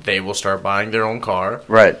 then they will start buying their own car.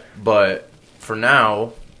 Right. But for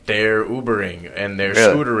now, they're Ubering and they're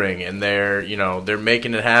Really? scootering and they're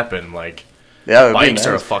making it happen. Like Yeah, it'd be bikes are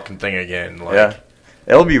a nice. fucking thing again. Like, Yeah.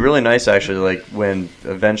 It'll be really nice, actually, like, when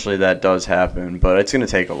eventually that does happen. But it's going to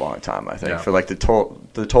take a long time, I think, Yeah. for, like, the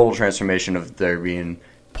total transformation of there being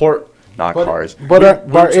not But, cars.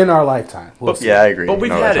 but in our lifetime. We'll see. Yeah, I agree. But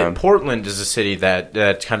we've No, had time. it. Portland is a city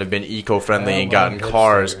that's kind of been eco-friendly Yeah, and gotten well,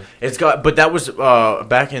 cars. hipster. It's got, but that was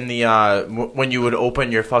back in the when you would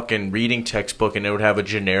open your fucking reading textbook and it would have a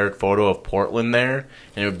generic photo of Portland there,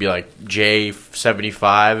 and it would be like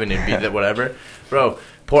J75, and it'd be that whatever, bro.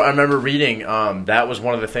 I remember reading that was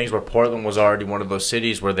one of the things where Portland was already one of those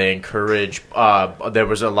cities where they encourage. There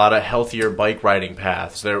was a lot of healthier bike riding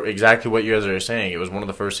paths. They're exactly what you guys are saying. It was one of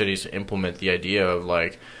the first cities to implement the idea of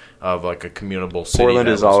like a commutable city. Portland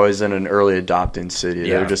that is was- always in an early adopting city.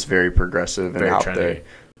 Yeah. They're just very progressive and Very out trendy. there.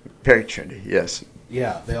 Very trendy, yes.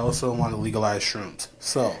 Yeah, they also want to legalize shrooms.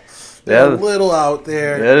 So Yeah. they're a little out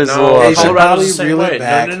there. That is a No, little they out should there. Colorado's probably the same reel it way.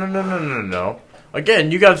 back. No.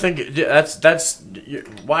 Again, you got to think. That's.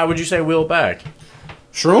 Why would you say wheel it back?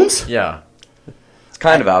 Shrooms? Yeah. It's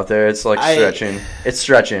kind of out there. It's like stretching. It's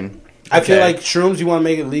stretching. I feel Okay. like shrooms, you want to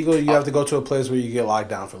make it legal, you have to go to a place where you get locked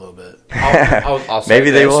down for a little bit. I'll say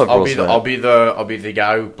Maybe they this. will have I'll rules be for the that. I'll be the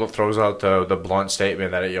guy who throws out the blunt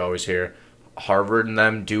statement that you always hear. Harvard and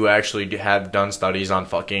them do actually have done studies on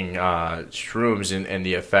fucking shrooms and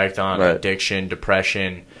the effect on Right. addiction,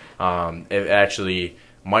 depression. It actually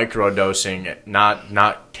microdosing,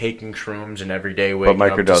 not taking shrooms in every day But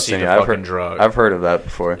waking up to see microdosing, the I've fucking heard, drug. I've heard of that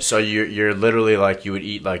before. So you're literally like you would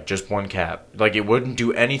eat like just one cap. Like it wouldn't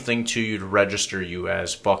do anything to you to register you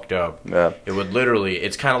as fucked up. Yeah. It would literally.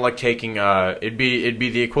 It's kind of like taking. It'd be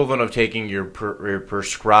the equivalent of taking your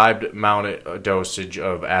prescribed amount dosage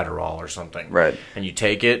of Adderall or something. Right. And you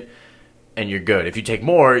take it, and you're good. If you take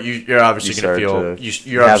more, you're obviously You going to start feel. to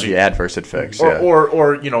You're have obviously the adverse effects. or,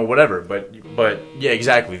 Yeah. or whatever. But yeah,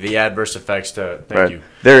 exactly. The adverse effects to thank Right. you.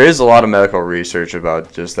 There is a lot of medical research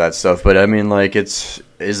about just that stuff, but I mean, like, is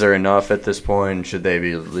there enough at this point? Should they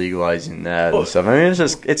be legalizing that Well- and stuff? I mean,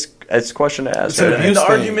 it's a question to ask. It's an right? And abuse the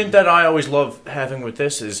thing. argument that I always love having with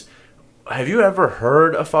this is, have you ever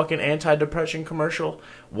heard a fucking antidepressant commercial?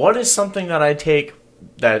 What is something that I take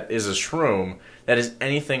that is a shroom that is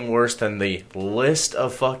anything worse than the list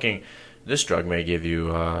of fucking, this drug may give you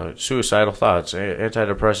suicidal thoughts,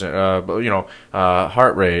 antidepressant,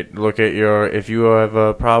 heart rate, look at if you have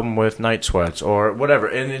a problem with night sweats or whatever.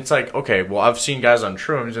 And it's like, okay, well, I've seen guys on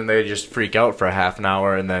shrooms and they just freak out for a half an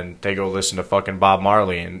hour and then they go listen to fucking Bob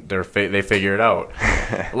Marley and they figure it out.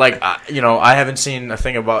 Like, I haven't seen a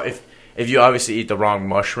thing about if you obviously eat the wrong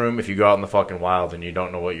mushroom, if you go out in the fucking wild and you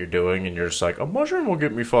don't know what you're doing and you're just like, a mushroom will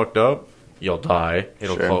get me fucked up, you'll die.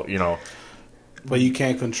 It'll, Sure. But you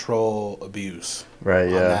can't control abuse Right,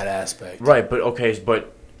 on yeah. that aspect. Right,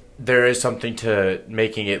 but there is something to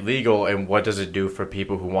making it legal, and what does it do for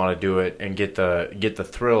people who want to do it and get the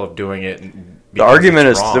thrill of doing it? The argument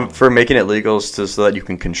is wrong. for making it legal is so that you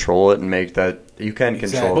can control it and make that you can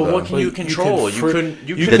Exactly. control But what the, can you control? You couldn't-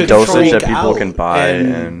 The dosage that people can buy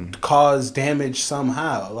and- cause damage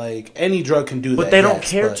somehow. Like any drug can do that. But they don't yes,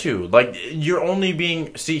 care but- to. Like, you're only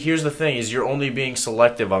being... See, here's the thing, is you're only being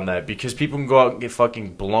selective on that. Because people can go out and get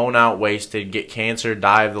fucking blown out, wasted, get cancer,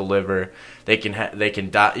 die of the liver. They can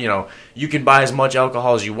die... you can buy as much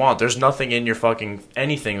alcohol as you want. There's nothing in your fucking...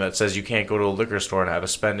 anything that says you can't go to a liquor store and have a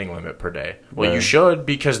spending limit per day. Well, you Right. should,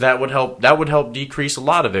 because that would help decrease a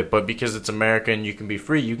lot of it. But because it's America and you can be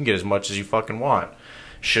free, you can get as much as you fucking want.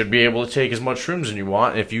 Should be able to take as much shrooms as you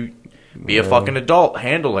want. If you be a fucking adult,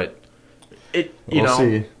 handle it.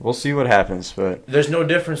 We'll see what happens, but there's no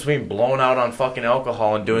difference between blown out on fucking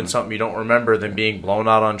alcohol and doing something you don't remember than being blown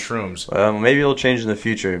out on shrooms. maybe it'll change in the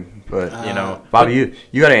future. But Bobby,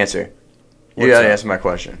 you got to answer. You got to answer my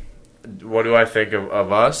question. What do I think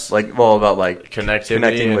of us? About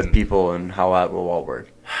connecting with people and how that will all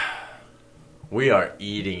work. We are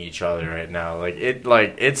eating each other right now.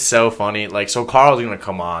 It's so funny. So Carl's gonna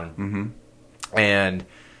come on, and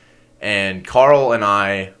Carl and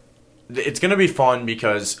I. It's going to be fun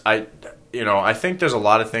because I think there's a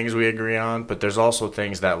lot of things we agree on, but there's also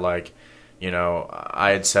things that I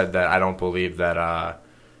had said that I don't believe that,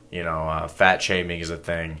 fat shaming is a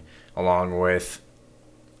thing, along with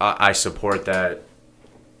I support that.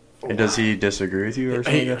 And does he disagree with you or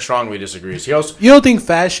something? He strongly disagrees. He also, You don't think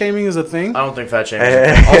fat shaming is a thing? I don't think fat shaming is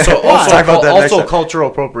a thing. Also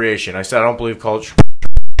cultural appropriation. I said I don't believe culture.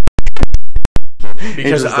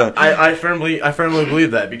 Because I firmly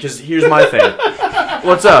believe that. Because here's my thing.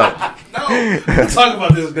 What's up? No, we'll talk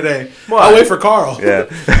about this today. What? I'll wait for Carl. Yeah.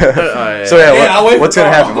 So what's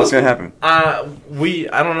gonna happen? What's gonna happen? I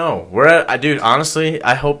don't know. Dude. Honestly,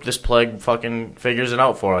 I hope this plague fucking figures it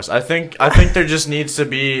out for us. I think there just needs to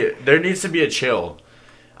be a chill.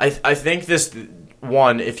 I think this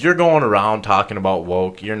one. If you're going around talking about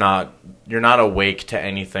woke, you're not awake to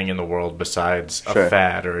anything in the world besides a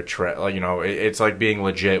fad or a trend. It's like being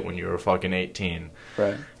legit when you were fucking 18.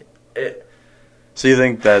 Right. So you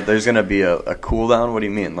think that there's gonna be a cool down? What do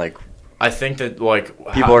you mean? I think that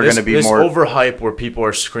people are gonna be this more overhype where people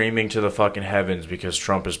are screaming to the fucking heavens because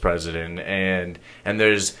Trump is president, and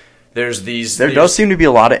there's these. There does seem to be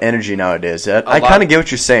a lot of energy nowadays. I kind of get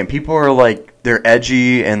what you're saying. People are they're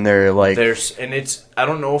edgy and they're I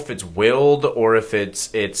don't know if it's willed or if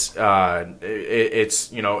it's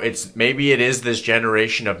maybe it is this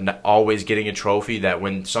generation of always getting a trophy that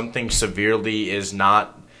when something severely is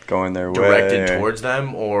not going their directed way towards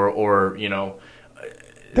them or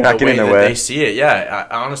they're not getting their way. They see it. Yeah,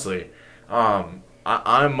 honestly.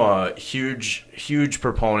 I'm a huge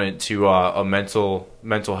proponent to a mental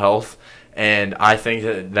health, and I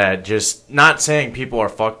think that just not saying people are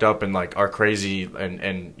fucked up and are crazy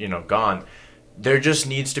and gone. There just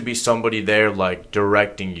needs to be somebody there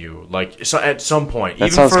directing you, so at some point.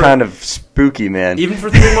 That sounds kind of spooky, man. Even for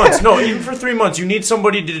 3 months, even for 3 months, you need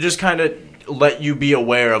somebody to just kind of let you be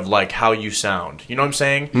aware of how you sound. You know what I'm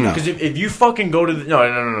saying? Because if you fucking go to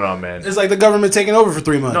no, man. It's like the government taking over for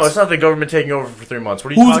 3 months. No, it's not the government taking over for 3 months.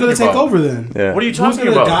 What are you talking about? Who's going to take over then? Yeah. What are you talking about?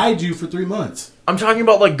 Who's going to guide you for 3 months? I'm talking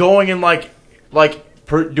about going and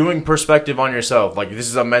doing perspective on yourself. This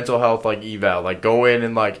is a mental health eval. Go in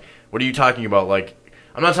and what are you talking about?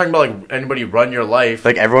 I'm not talking about anybody run your life.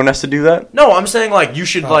 Everyone has to do that? No, I'm saying you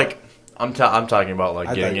should I'm talking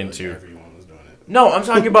about getting into. No, I'm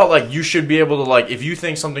talking about you should be able to if you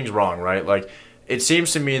think something's wrong, right? It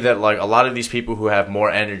seems to me that a lot of these people who have more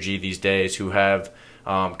energy these days, who have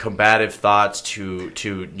combative thoughts to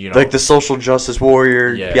the social justice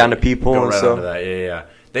warrior beyond the people and stuff. Yeah.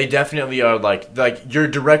 They definitely are you're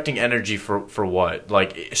directing energy for what?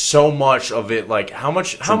 So much of it how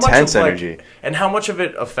much intense energy. And how much of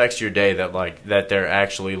it affects your day that they're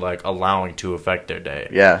actually allowing to affect their day.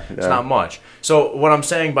 Yeah. It's not much. So what I'm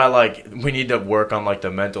saying by we need to work on the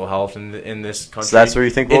mental health in this country. So that's where you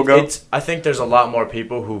think we'll go? I think there's a lot more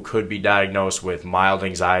people who could be diagnosed with mild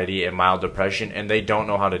anxiety and mild depression, and they don't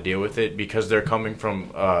know how to deal with it because they're coming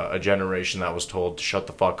from a generation that was told to shut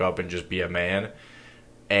the fuck up and just be a man.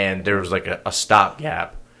 And there was a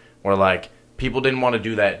stopgap where people didn't want to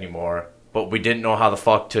do that anymore, but we didn't know how the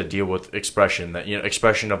fuck to deal with expression of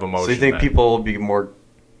emotion. So you think people will be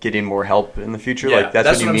getting more help in the future? Yeah,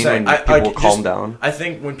 that's what you mean when people will calm down? I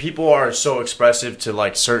think when people are so expressive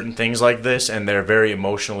to certain things like this and they're very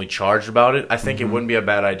emotionally charged about it, I think it wouldn't be a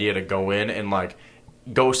bad idea to go in and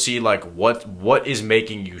go see what is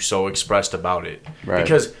making you so expressed about it. Right.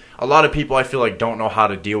 Because a lot of people I feel don't know how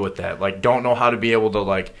to deal with that. Don't know how to be able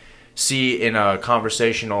to see in a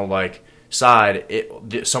conversational side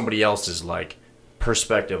somebody else's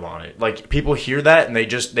perspective on it. People hear that and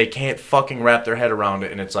they can't fucking wrap their head around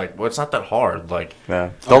it, and it's well, it's not that hard.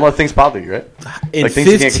 Yeah. Don't let things bother you, right? In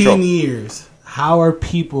 15 years, how are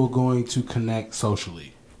people going to connect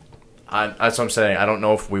socially? That's what I'm saying. I don't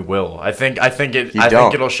know if we will. I think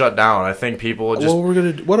it'll shut down. I think people will just.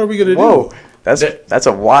 What are we gonna do? Whoa, that's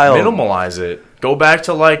a wild. Minimalize it. Go back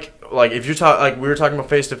to if you're talking we were talking about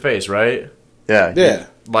face to face, right? Yeah. Yeah.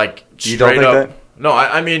 You don't think up. that? No,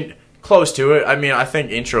 I mean Close to it. I mean, I think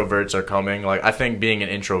introverts are coming. Like, I think being an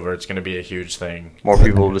introvert's going to be a huge thing. More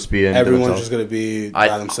people will just be into Everyone's themselves. just gonna be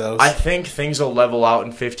by themselves. I think things will level out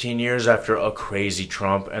in 15 years after a crazy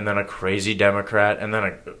Trump and then a crazy Democrat and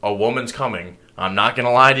then a woman's coming. I'm not going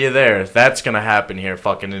to lie to you there. That's going to happen here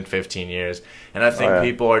fucking in 15 years. And I think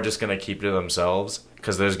people are just going to keep to themselves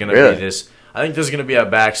because there's going to be this... I think there's going to be a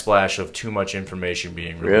backsplash of too much information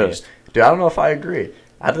being released. Dude, I don't know if I agree.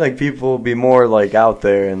 I think people will be more, like, out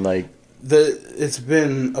there and, like... It's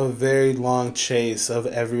been a very long chase of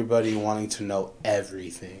everybody wanting to know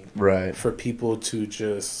everything. Right. For people to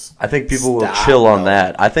just... I think people will stop, chill on though.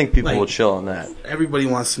 that. I think people Like, will chill on that. Everybody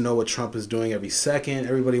wants to know what Trump is doing every second.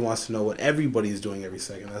 Everybody wants to know what everybody's doing every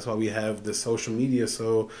second. That's why we have the social media.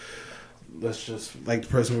 So let's just, like the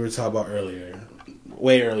person we were talking about earlier,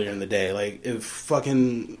 way earlier in the day. Like, if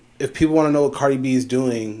people want to know what Cardi B is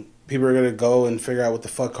doing, people are gonna go and figure out what the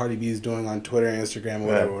fuck Cardi B is doing on Twitter, Instagram,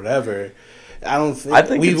 whatever. I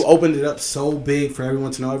think we've opened it up so big for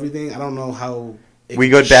everyone to know everything. I don't know how We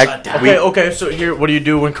go back. Okay, so here, what do you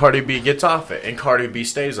do when Cardi B gets off it and Cardi B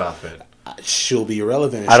stays off it? She'll be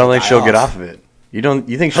irrelevant. I don't think she'll get off of it. You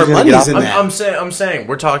think she's Her gonna get off money's in of that. it? I'm saying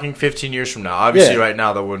we're talking 15 years from now. Obviously, right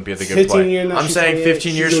now that wouldn't be the good 15 play. years now, I'm she's saying gonna-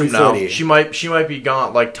 15 she's years gonna from be now, 40. she might be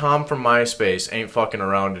gone. Like Tom from MySpace ain't fucking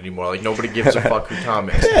around anymore. Like nobody gives a fuck who Tom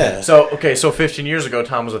is. Yeah. So 15 years ago,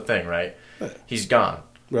 Tom was a thing, right? He's gone.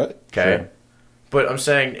 Right. Okay. Sure. But I'm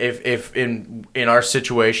saying if in our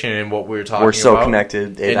situation and what we were talking We're so about,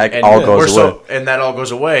 connected, it and all goes away. And that all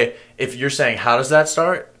goes away. If you're saying how does that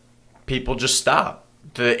start? People just stop.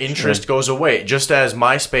 The interest goes away, just as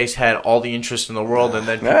MySpace had all the interest in the world, and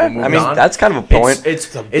then people moved on. I mean, that's kind of a point. It's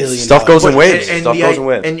Stuff goes in but- waves. and Stuff goes in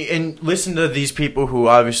waves. And listen to these people who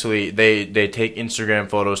obviously they take Instagram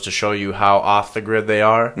photos to show you how off the grid they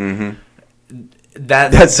are. Mm-hmm.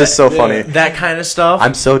 That's just so funny. That kind of stuff.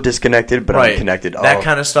 I'm so disconnected, but Right. I'm connected. That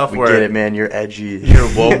kind of stuff we where- get it, man. You're edgy.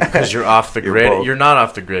 You're woke because you're off the You're grid. woke. You're not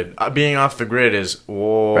off the grid. Being off the grid is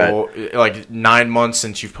like 9 months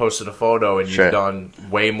since you've posted a photo and Sure. you've done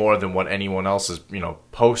way more than what anyone else is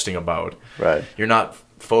posting about. Right. You're not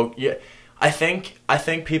yeah. I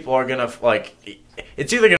think people are gonna like.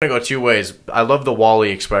 It's either gonna go two ways. I love the Wall-E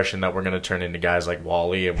expression that we're gonna turn into guys like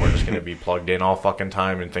Wall-E and we're just gonna be plugged in all fucking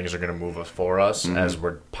time and things are gonna move us for us as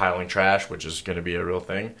we're piling trash, which is gonna be a real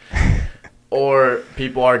thing. Or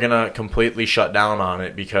people are gonna completely shut down on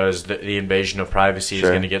it because the invasion of privacy is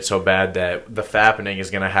gonna get so bad that the fappening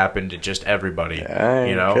is gonna happen to just everybody.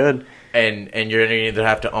 Yeah, could. And you're gonna either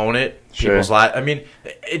have to own it. Sure. People's lives. I mean,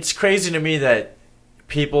 it's crazy to me that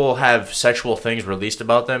people have sexual things released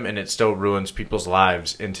about them, and it still ruins people's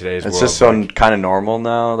lives in today's world. It's just so kind of normal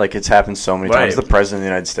now. Like, it's happened so many times. The president of the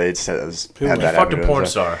United States has had that fucking happen. porn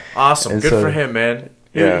star. Awesome. And Good so- for him, man.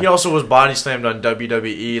 Yeah. He also was body slammed on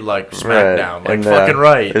WWE, like SmackDown. Like, And, fucking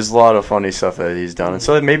right. There's a lot of funny stuff that he's done. And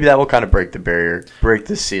so maybe that will kind of break the barrier, break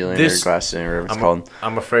the ceiling or glass ceiling, or whatever it's called.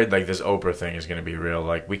 I'm afraid, like, this Oprah thing is going to be real.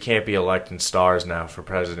 Like, we can't be electing stars now for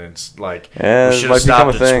presidents. Like, Yeah, we it should might have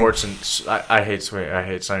become stopped a at thing. Sports and... I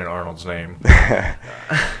hate saying Arnold's name.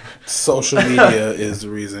 Social media is the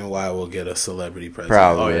reason why we'll get a celebrity president.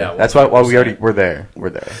 Probably. Oh, yeah, That's why we 100%. we're there.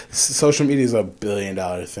 We're there. Social media is $1 billion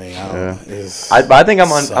thing. I think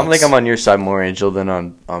I'm on your side more, Angel, than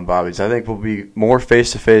on Bobby's. I think we'll be more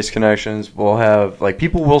face-to-face connections. We'll have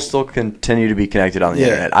people will still continue to be connected on the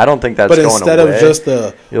internet. I don't think that's going away. But instead of just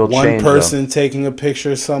It'll one change, person taking a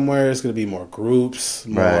picture somewhere, it's going to be more groups,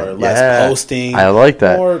 less Yeah. posting. I like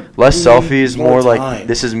that. Less selfies, more like time.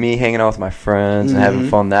 this is me hanging out with my friends and having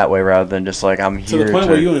fun that way, rather than just like I'm to here. the point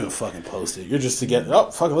where you don't even fucking post it. You're just together.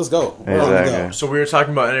 Oh, fuck it, let's go. We're on the go. Exactly. So we were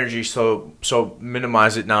talking about energy, so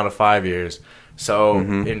minimize it now to 5 years. So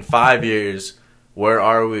in 5 years, where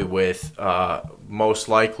are we with most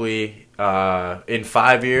likely in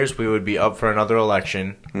 5 years we would be up for another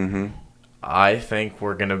election. Mm-hmm. I think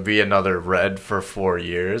we're gonna be another red for 4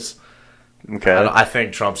 years. Okay, I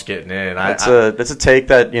think Trump's getting in. that's a take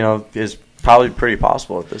that is probably pretty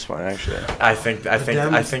possible at this point. Actually, I think they're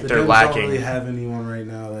Dems lacking. don't really have anyone right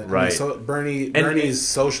now. That, Right. so Bernie's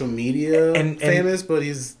social media and- famous, but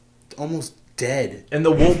he's almost dead. And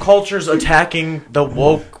the woke culture's attacking the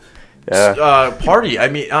woke party. I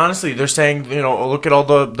mean, honestly, they're saying, look at all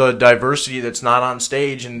the diversity that's not on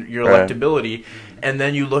stage and your electability. And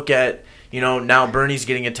then you look at, now Bernie's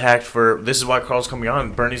getting attacked for, this is why Carl's coming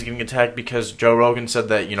on. Bernie's getting attacked because Joe Rogan said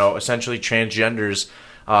that, essentially transgenders,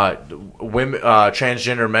 women,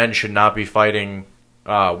 transgender men should not be fighting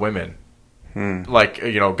women. Like,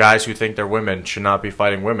 guys who think they're women should not be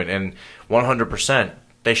fighting women. And 100%,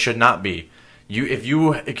 they should not be. If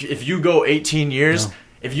you go 18 years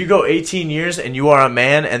If you go 18 years and you are a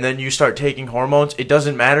man and then you start taking hormones, it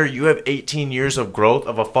doesn't matter. You have 18 years of growth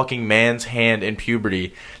of a fucking man's hand in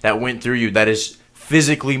puberty that went through you that is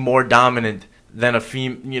physically more dominant than a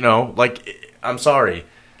female, like, I'm sorry.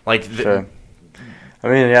 Like, Sure. I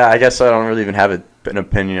mean, yeah, I guess I don't really even have an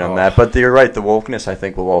opinion on that. But you're right. The wokeness, I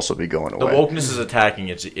think, will also be going away. The wokeness is attacking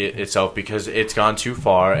itself because it's gone too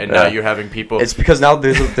far, and now you're having people. It's because now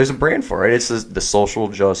there's a brand for it. It's the social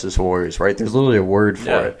justice warriors, right? There's literally a word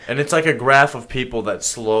for it. And it's like a graph of people that's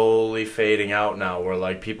slowly fading out now, where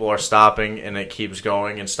like people are stopping and it keeps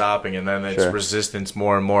going and stopping, and then it's resistance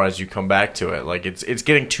more and more as you come back to it. Like it's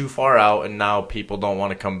getting too far out, and now people don't want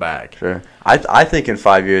to come back. Sure. I think in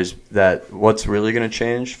 5 years that what's really going to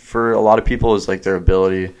change for a lot of people is like their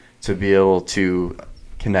ability to be able to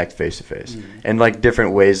connect face to face and like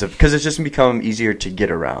different ways of, because it's just become easier to get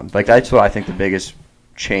around. Like that's what I think the biggest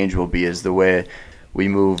change will be, is the way we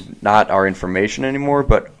move, not our information anymore,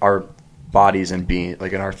 but our bodies and being,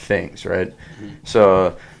 like in our things, right?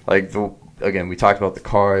 So like again, we talked about the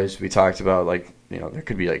cars, we talked about like, there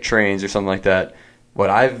could be like trains or something like that. What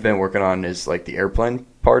I've been working on is like the airplane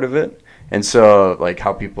part of it. And so like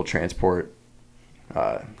how people transport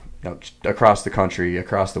across the country,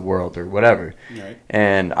 across the world, or whatever. Right.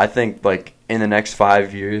 And I think like in the next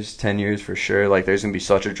 5 years, 10 years for sure, like there's gonna be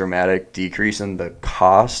such a dramatic decrease in the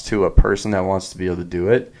cost to a person that wants to be able to do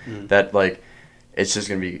it, that like it's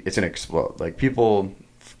gonna explode. Like people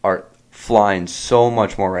are flying so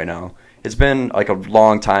much more right now. It's been like a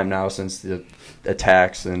long time now since the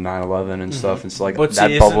attacks and 9/11 and stuff, and so like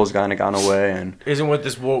that bubble's kind of gone away. And isn't with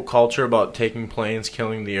this woke culture about taking planes,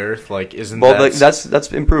 killing the earth, like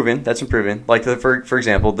that's improving. That's improving. Like for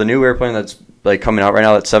example, the new airplane that's like coming out right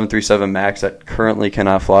now, that 737 Max that currently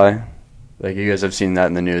cannot fly. Like you guys have seen that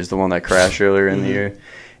in the news, the one that crashed earlier in the year,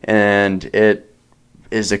 and it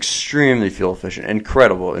is extremely fuel efficient,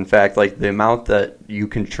 incredible. In fact, like the amount that you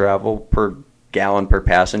can travel per gallon per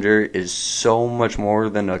passenger is so much more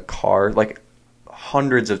than a car, like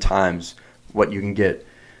hundreds of times what you can get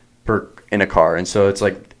in a car. And so it's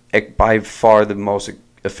like by far the most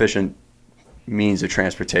efficient means of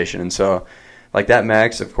transportation. And so like that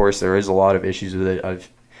Max, of course there is a lot of issues with it. A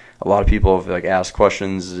lot of people have like asked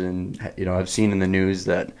questions, and I've seen in the news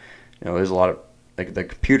that there's a lot of like the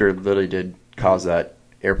computer literally did cause that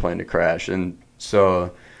airplane to crash. And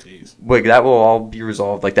so like that will all be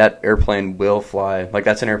resolved. Like that airplane will fly. Like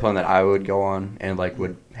that's an airplane that I would go on and like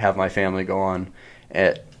would have my family go on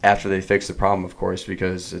after they fix the problem, of course,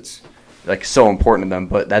 because it's like so important to them.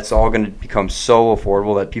 But that's all going to become so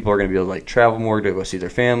affordable that people are going to be able to like travel more to go see their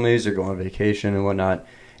families or go on vacation and whatnot.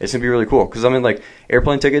 It's going to be really cool. Because I mean, like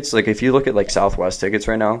airplane tickets, like if you look at like Southwest tickets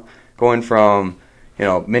right now, going from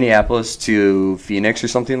Minneapolis to Phoenix or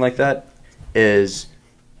something like that is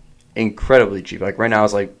incredibly cheap. Like right now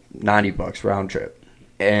it's like $90 round trip,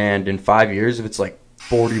 and in 5 years if it's like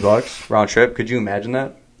 $40 round trip, could you imagine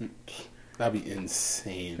that? That'd be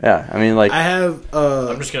insane. Yeah, I mean, like I'm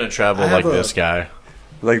just gonna travel like this guy,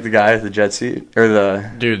 like the guy at the jet seat, or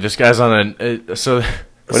the dude. This guy's on a So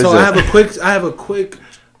I have a quick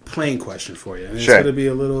plane question for you. And it's gonna be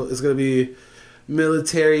it's gonna be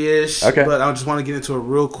military-ish. Okay. But I just want to get into it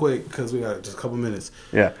real quick because we got just a couple minutes.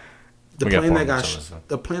 Yeah. The plane that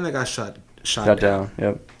got shot down.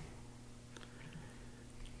 Yep.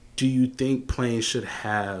 Do you think planes should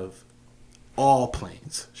have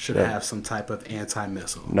have some type of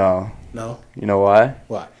anti-missile? No. You know why?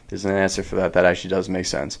 Why? There's an answer for that actually does make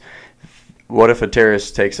sense. What if a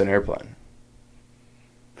terrorist takes an airplane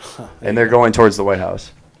and they're going towards the White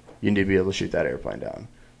House? You need to be able to shoot that airplane down,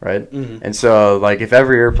 right? Mm-hmm. And so, like, if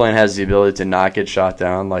every airplane has the ability to not get shot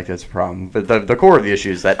down, like, that's a problem. But the core of the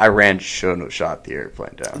issue is that Iran shouldn't have shot the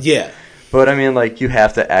airplane down. Yeah. But, I mean, like, you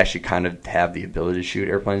have to actually kind of have the ability to shoot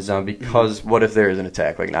airplanes down, because what if there is an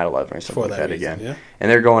attack, like 9/11 or something like that again? Yeah. And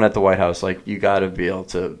they're going at the White House. Like, you got to be able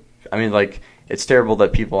to – I mean, like, it's terrible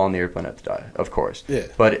that people on the airplane have to die, of course. Yeah.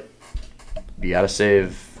 But you got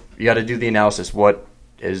to you got to do the analysis. What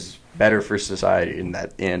is better for society in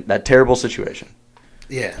that terrible situation?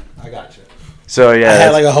 Yeah, I got you. So, yeah. I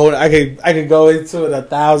had like a whole – I could go into it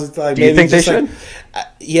 1,000 times. Do you think they should?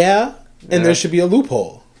 Yeah, and there should be a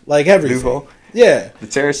loophole. Like everything. Loophole? Yeah. The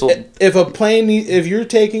terrorists if you're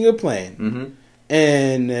taking a plane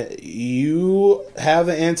and you have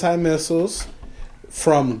the anti-missiles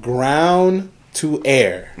from ground to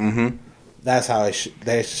air, that's how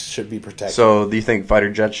they should be protected. So do you think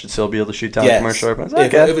fighter jets should still be able to shoot down commercial airplanes?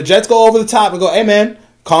 If a jets go over the top and go, hey man,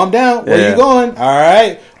 calm down, where are you going? All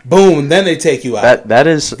right. Boom, then they take you out.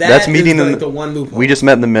 That's meeting like the one loophole. We just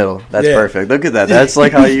met in the middle. That's perfect. Look at that. That's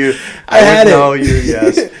like how you I had it.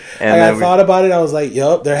 Yes. And I then thought about it. I was like,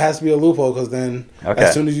 yup, there has to be a loophole because then Okay.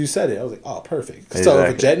 as soon as you said it, I was like, oh, perfect. So if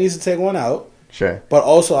Exactly. a jet needs to take one out, sure. but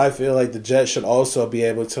also I feel like the jet should also be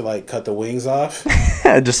able to like cut the wings off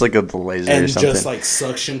Just like a laser or and something. just like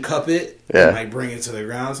suction cup it Yeah. and like bring it to the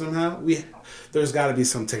ground somehow. There's got to be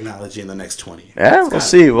some technology in the next 20. Yeah, we'll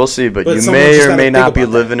see. But you someone may just or gotta may think not be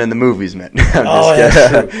about that. living in the movies, man. I'm Oh, just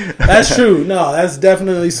that's kidding. true. That's true. No, that's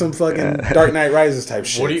definitely some fucking Dark Knight Rises type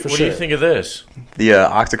shit. What do you for What sure. do you think of this? The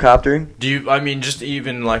octocopter. Do you? I mean, just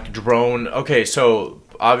even like drone. Okay, so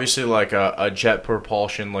obviously like a jet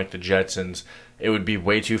propulsion like the Jetsons, it would be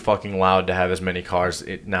way too fucking loud to have as many cars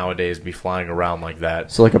nowadays be flying around like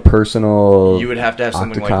that. So like a personal. You would have to have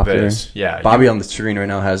something like octocopter. this. Yeah, Bobby on the screen right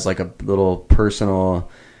now has like a little personal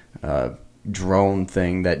drone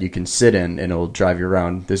thing that you can sit in and it'll drive you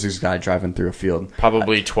around. There's this guy driving through a field.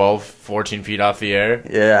 probably 12, 14 feet off the air.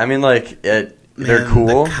 Yeah, I mean like they're Man,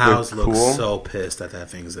 cool. The cows they're look cool. so pissed that that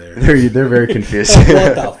thing's there. They're very confused.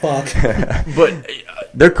 What the fuck? But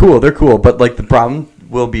They're cool. But like the problem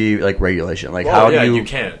will be like regulation. Like well, how do you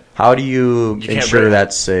can't. How do you You can't ensure reg-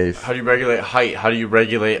 that's safe? How do you regulate height? How do you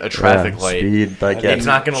regulate a traffic Yeah, light? speed, like How It's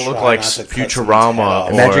do not going to look Try like not to cut Futurama. someone's head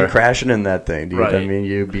off. Imagine or, crashing in that thing, dude. I Right. mean,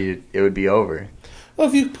 it would be over. Well,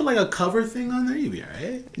 if you put like a cover thing on there, you'd be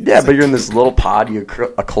alright. Yeah, but you're in this little pod. You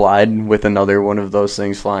collide with another one of those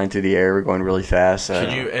things flying through the air. We're going really fast.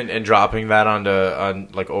 Could you and dropping that on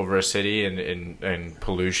like over a city and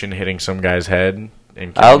pollution hitting some guy's head?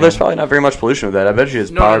 And killing There's him? probably not very much pollution with that. I bet you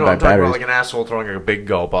it's No, powered by I'm talking about batteries. like an asshole throwing a big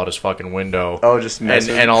gulp out his fucking window. Oh, just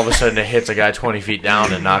messing. and all of a sudden it hits a guy 20 feet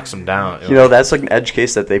down and knocks him down. You know, that's like an edge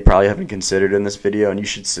case that they probably haven't considered in this video, and you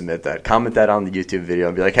should submit that. Comment that on the YouTube video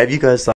and be like, have you guys thought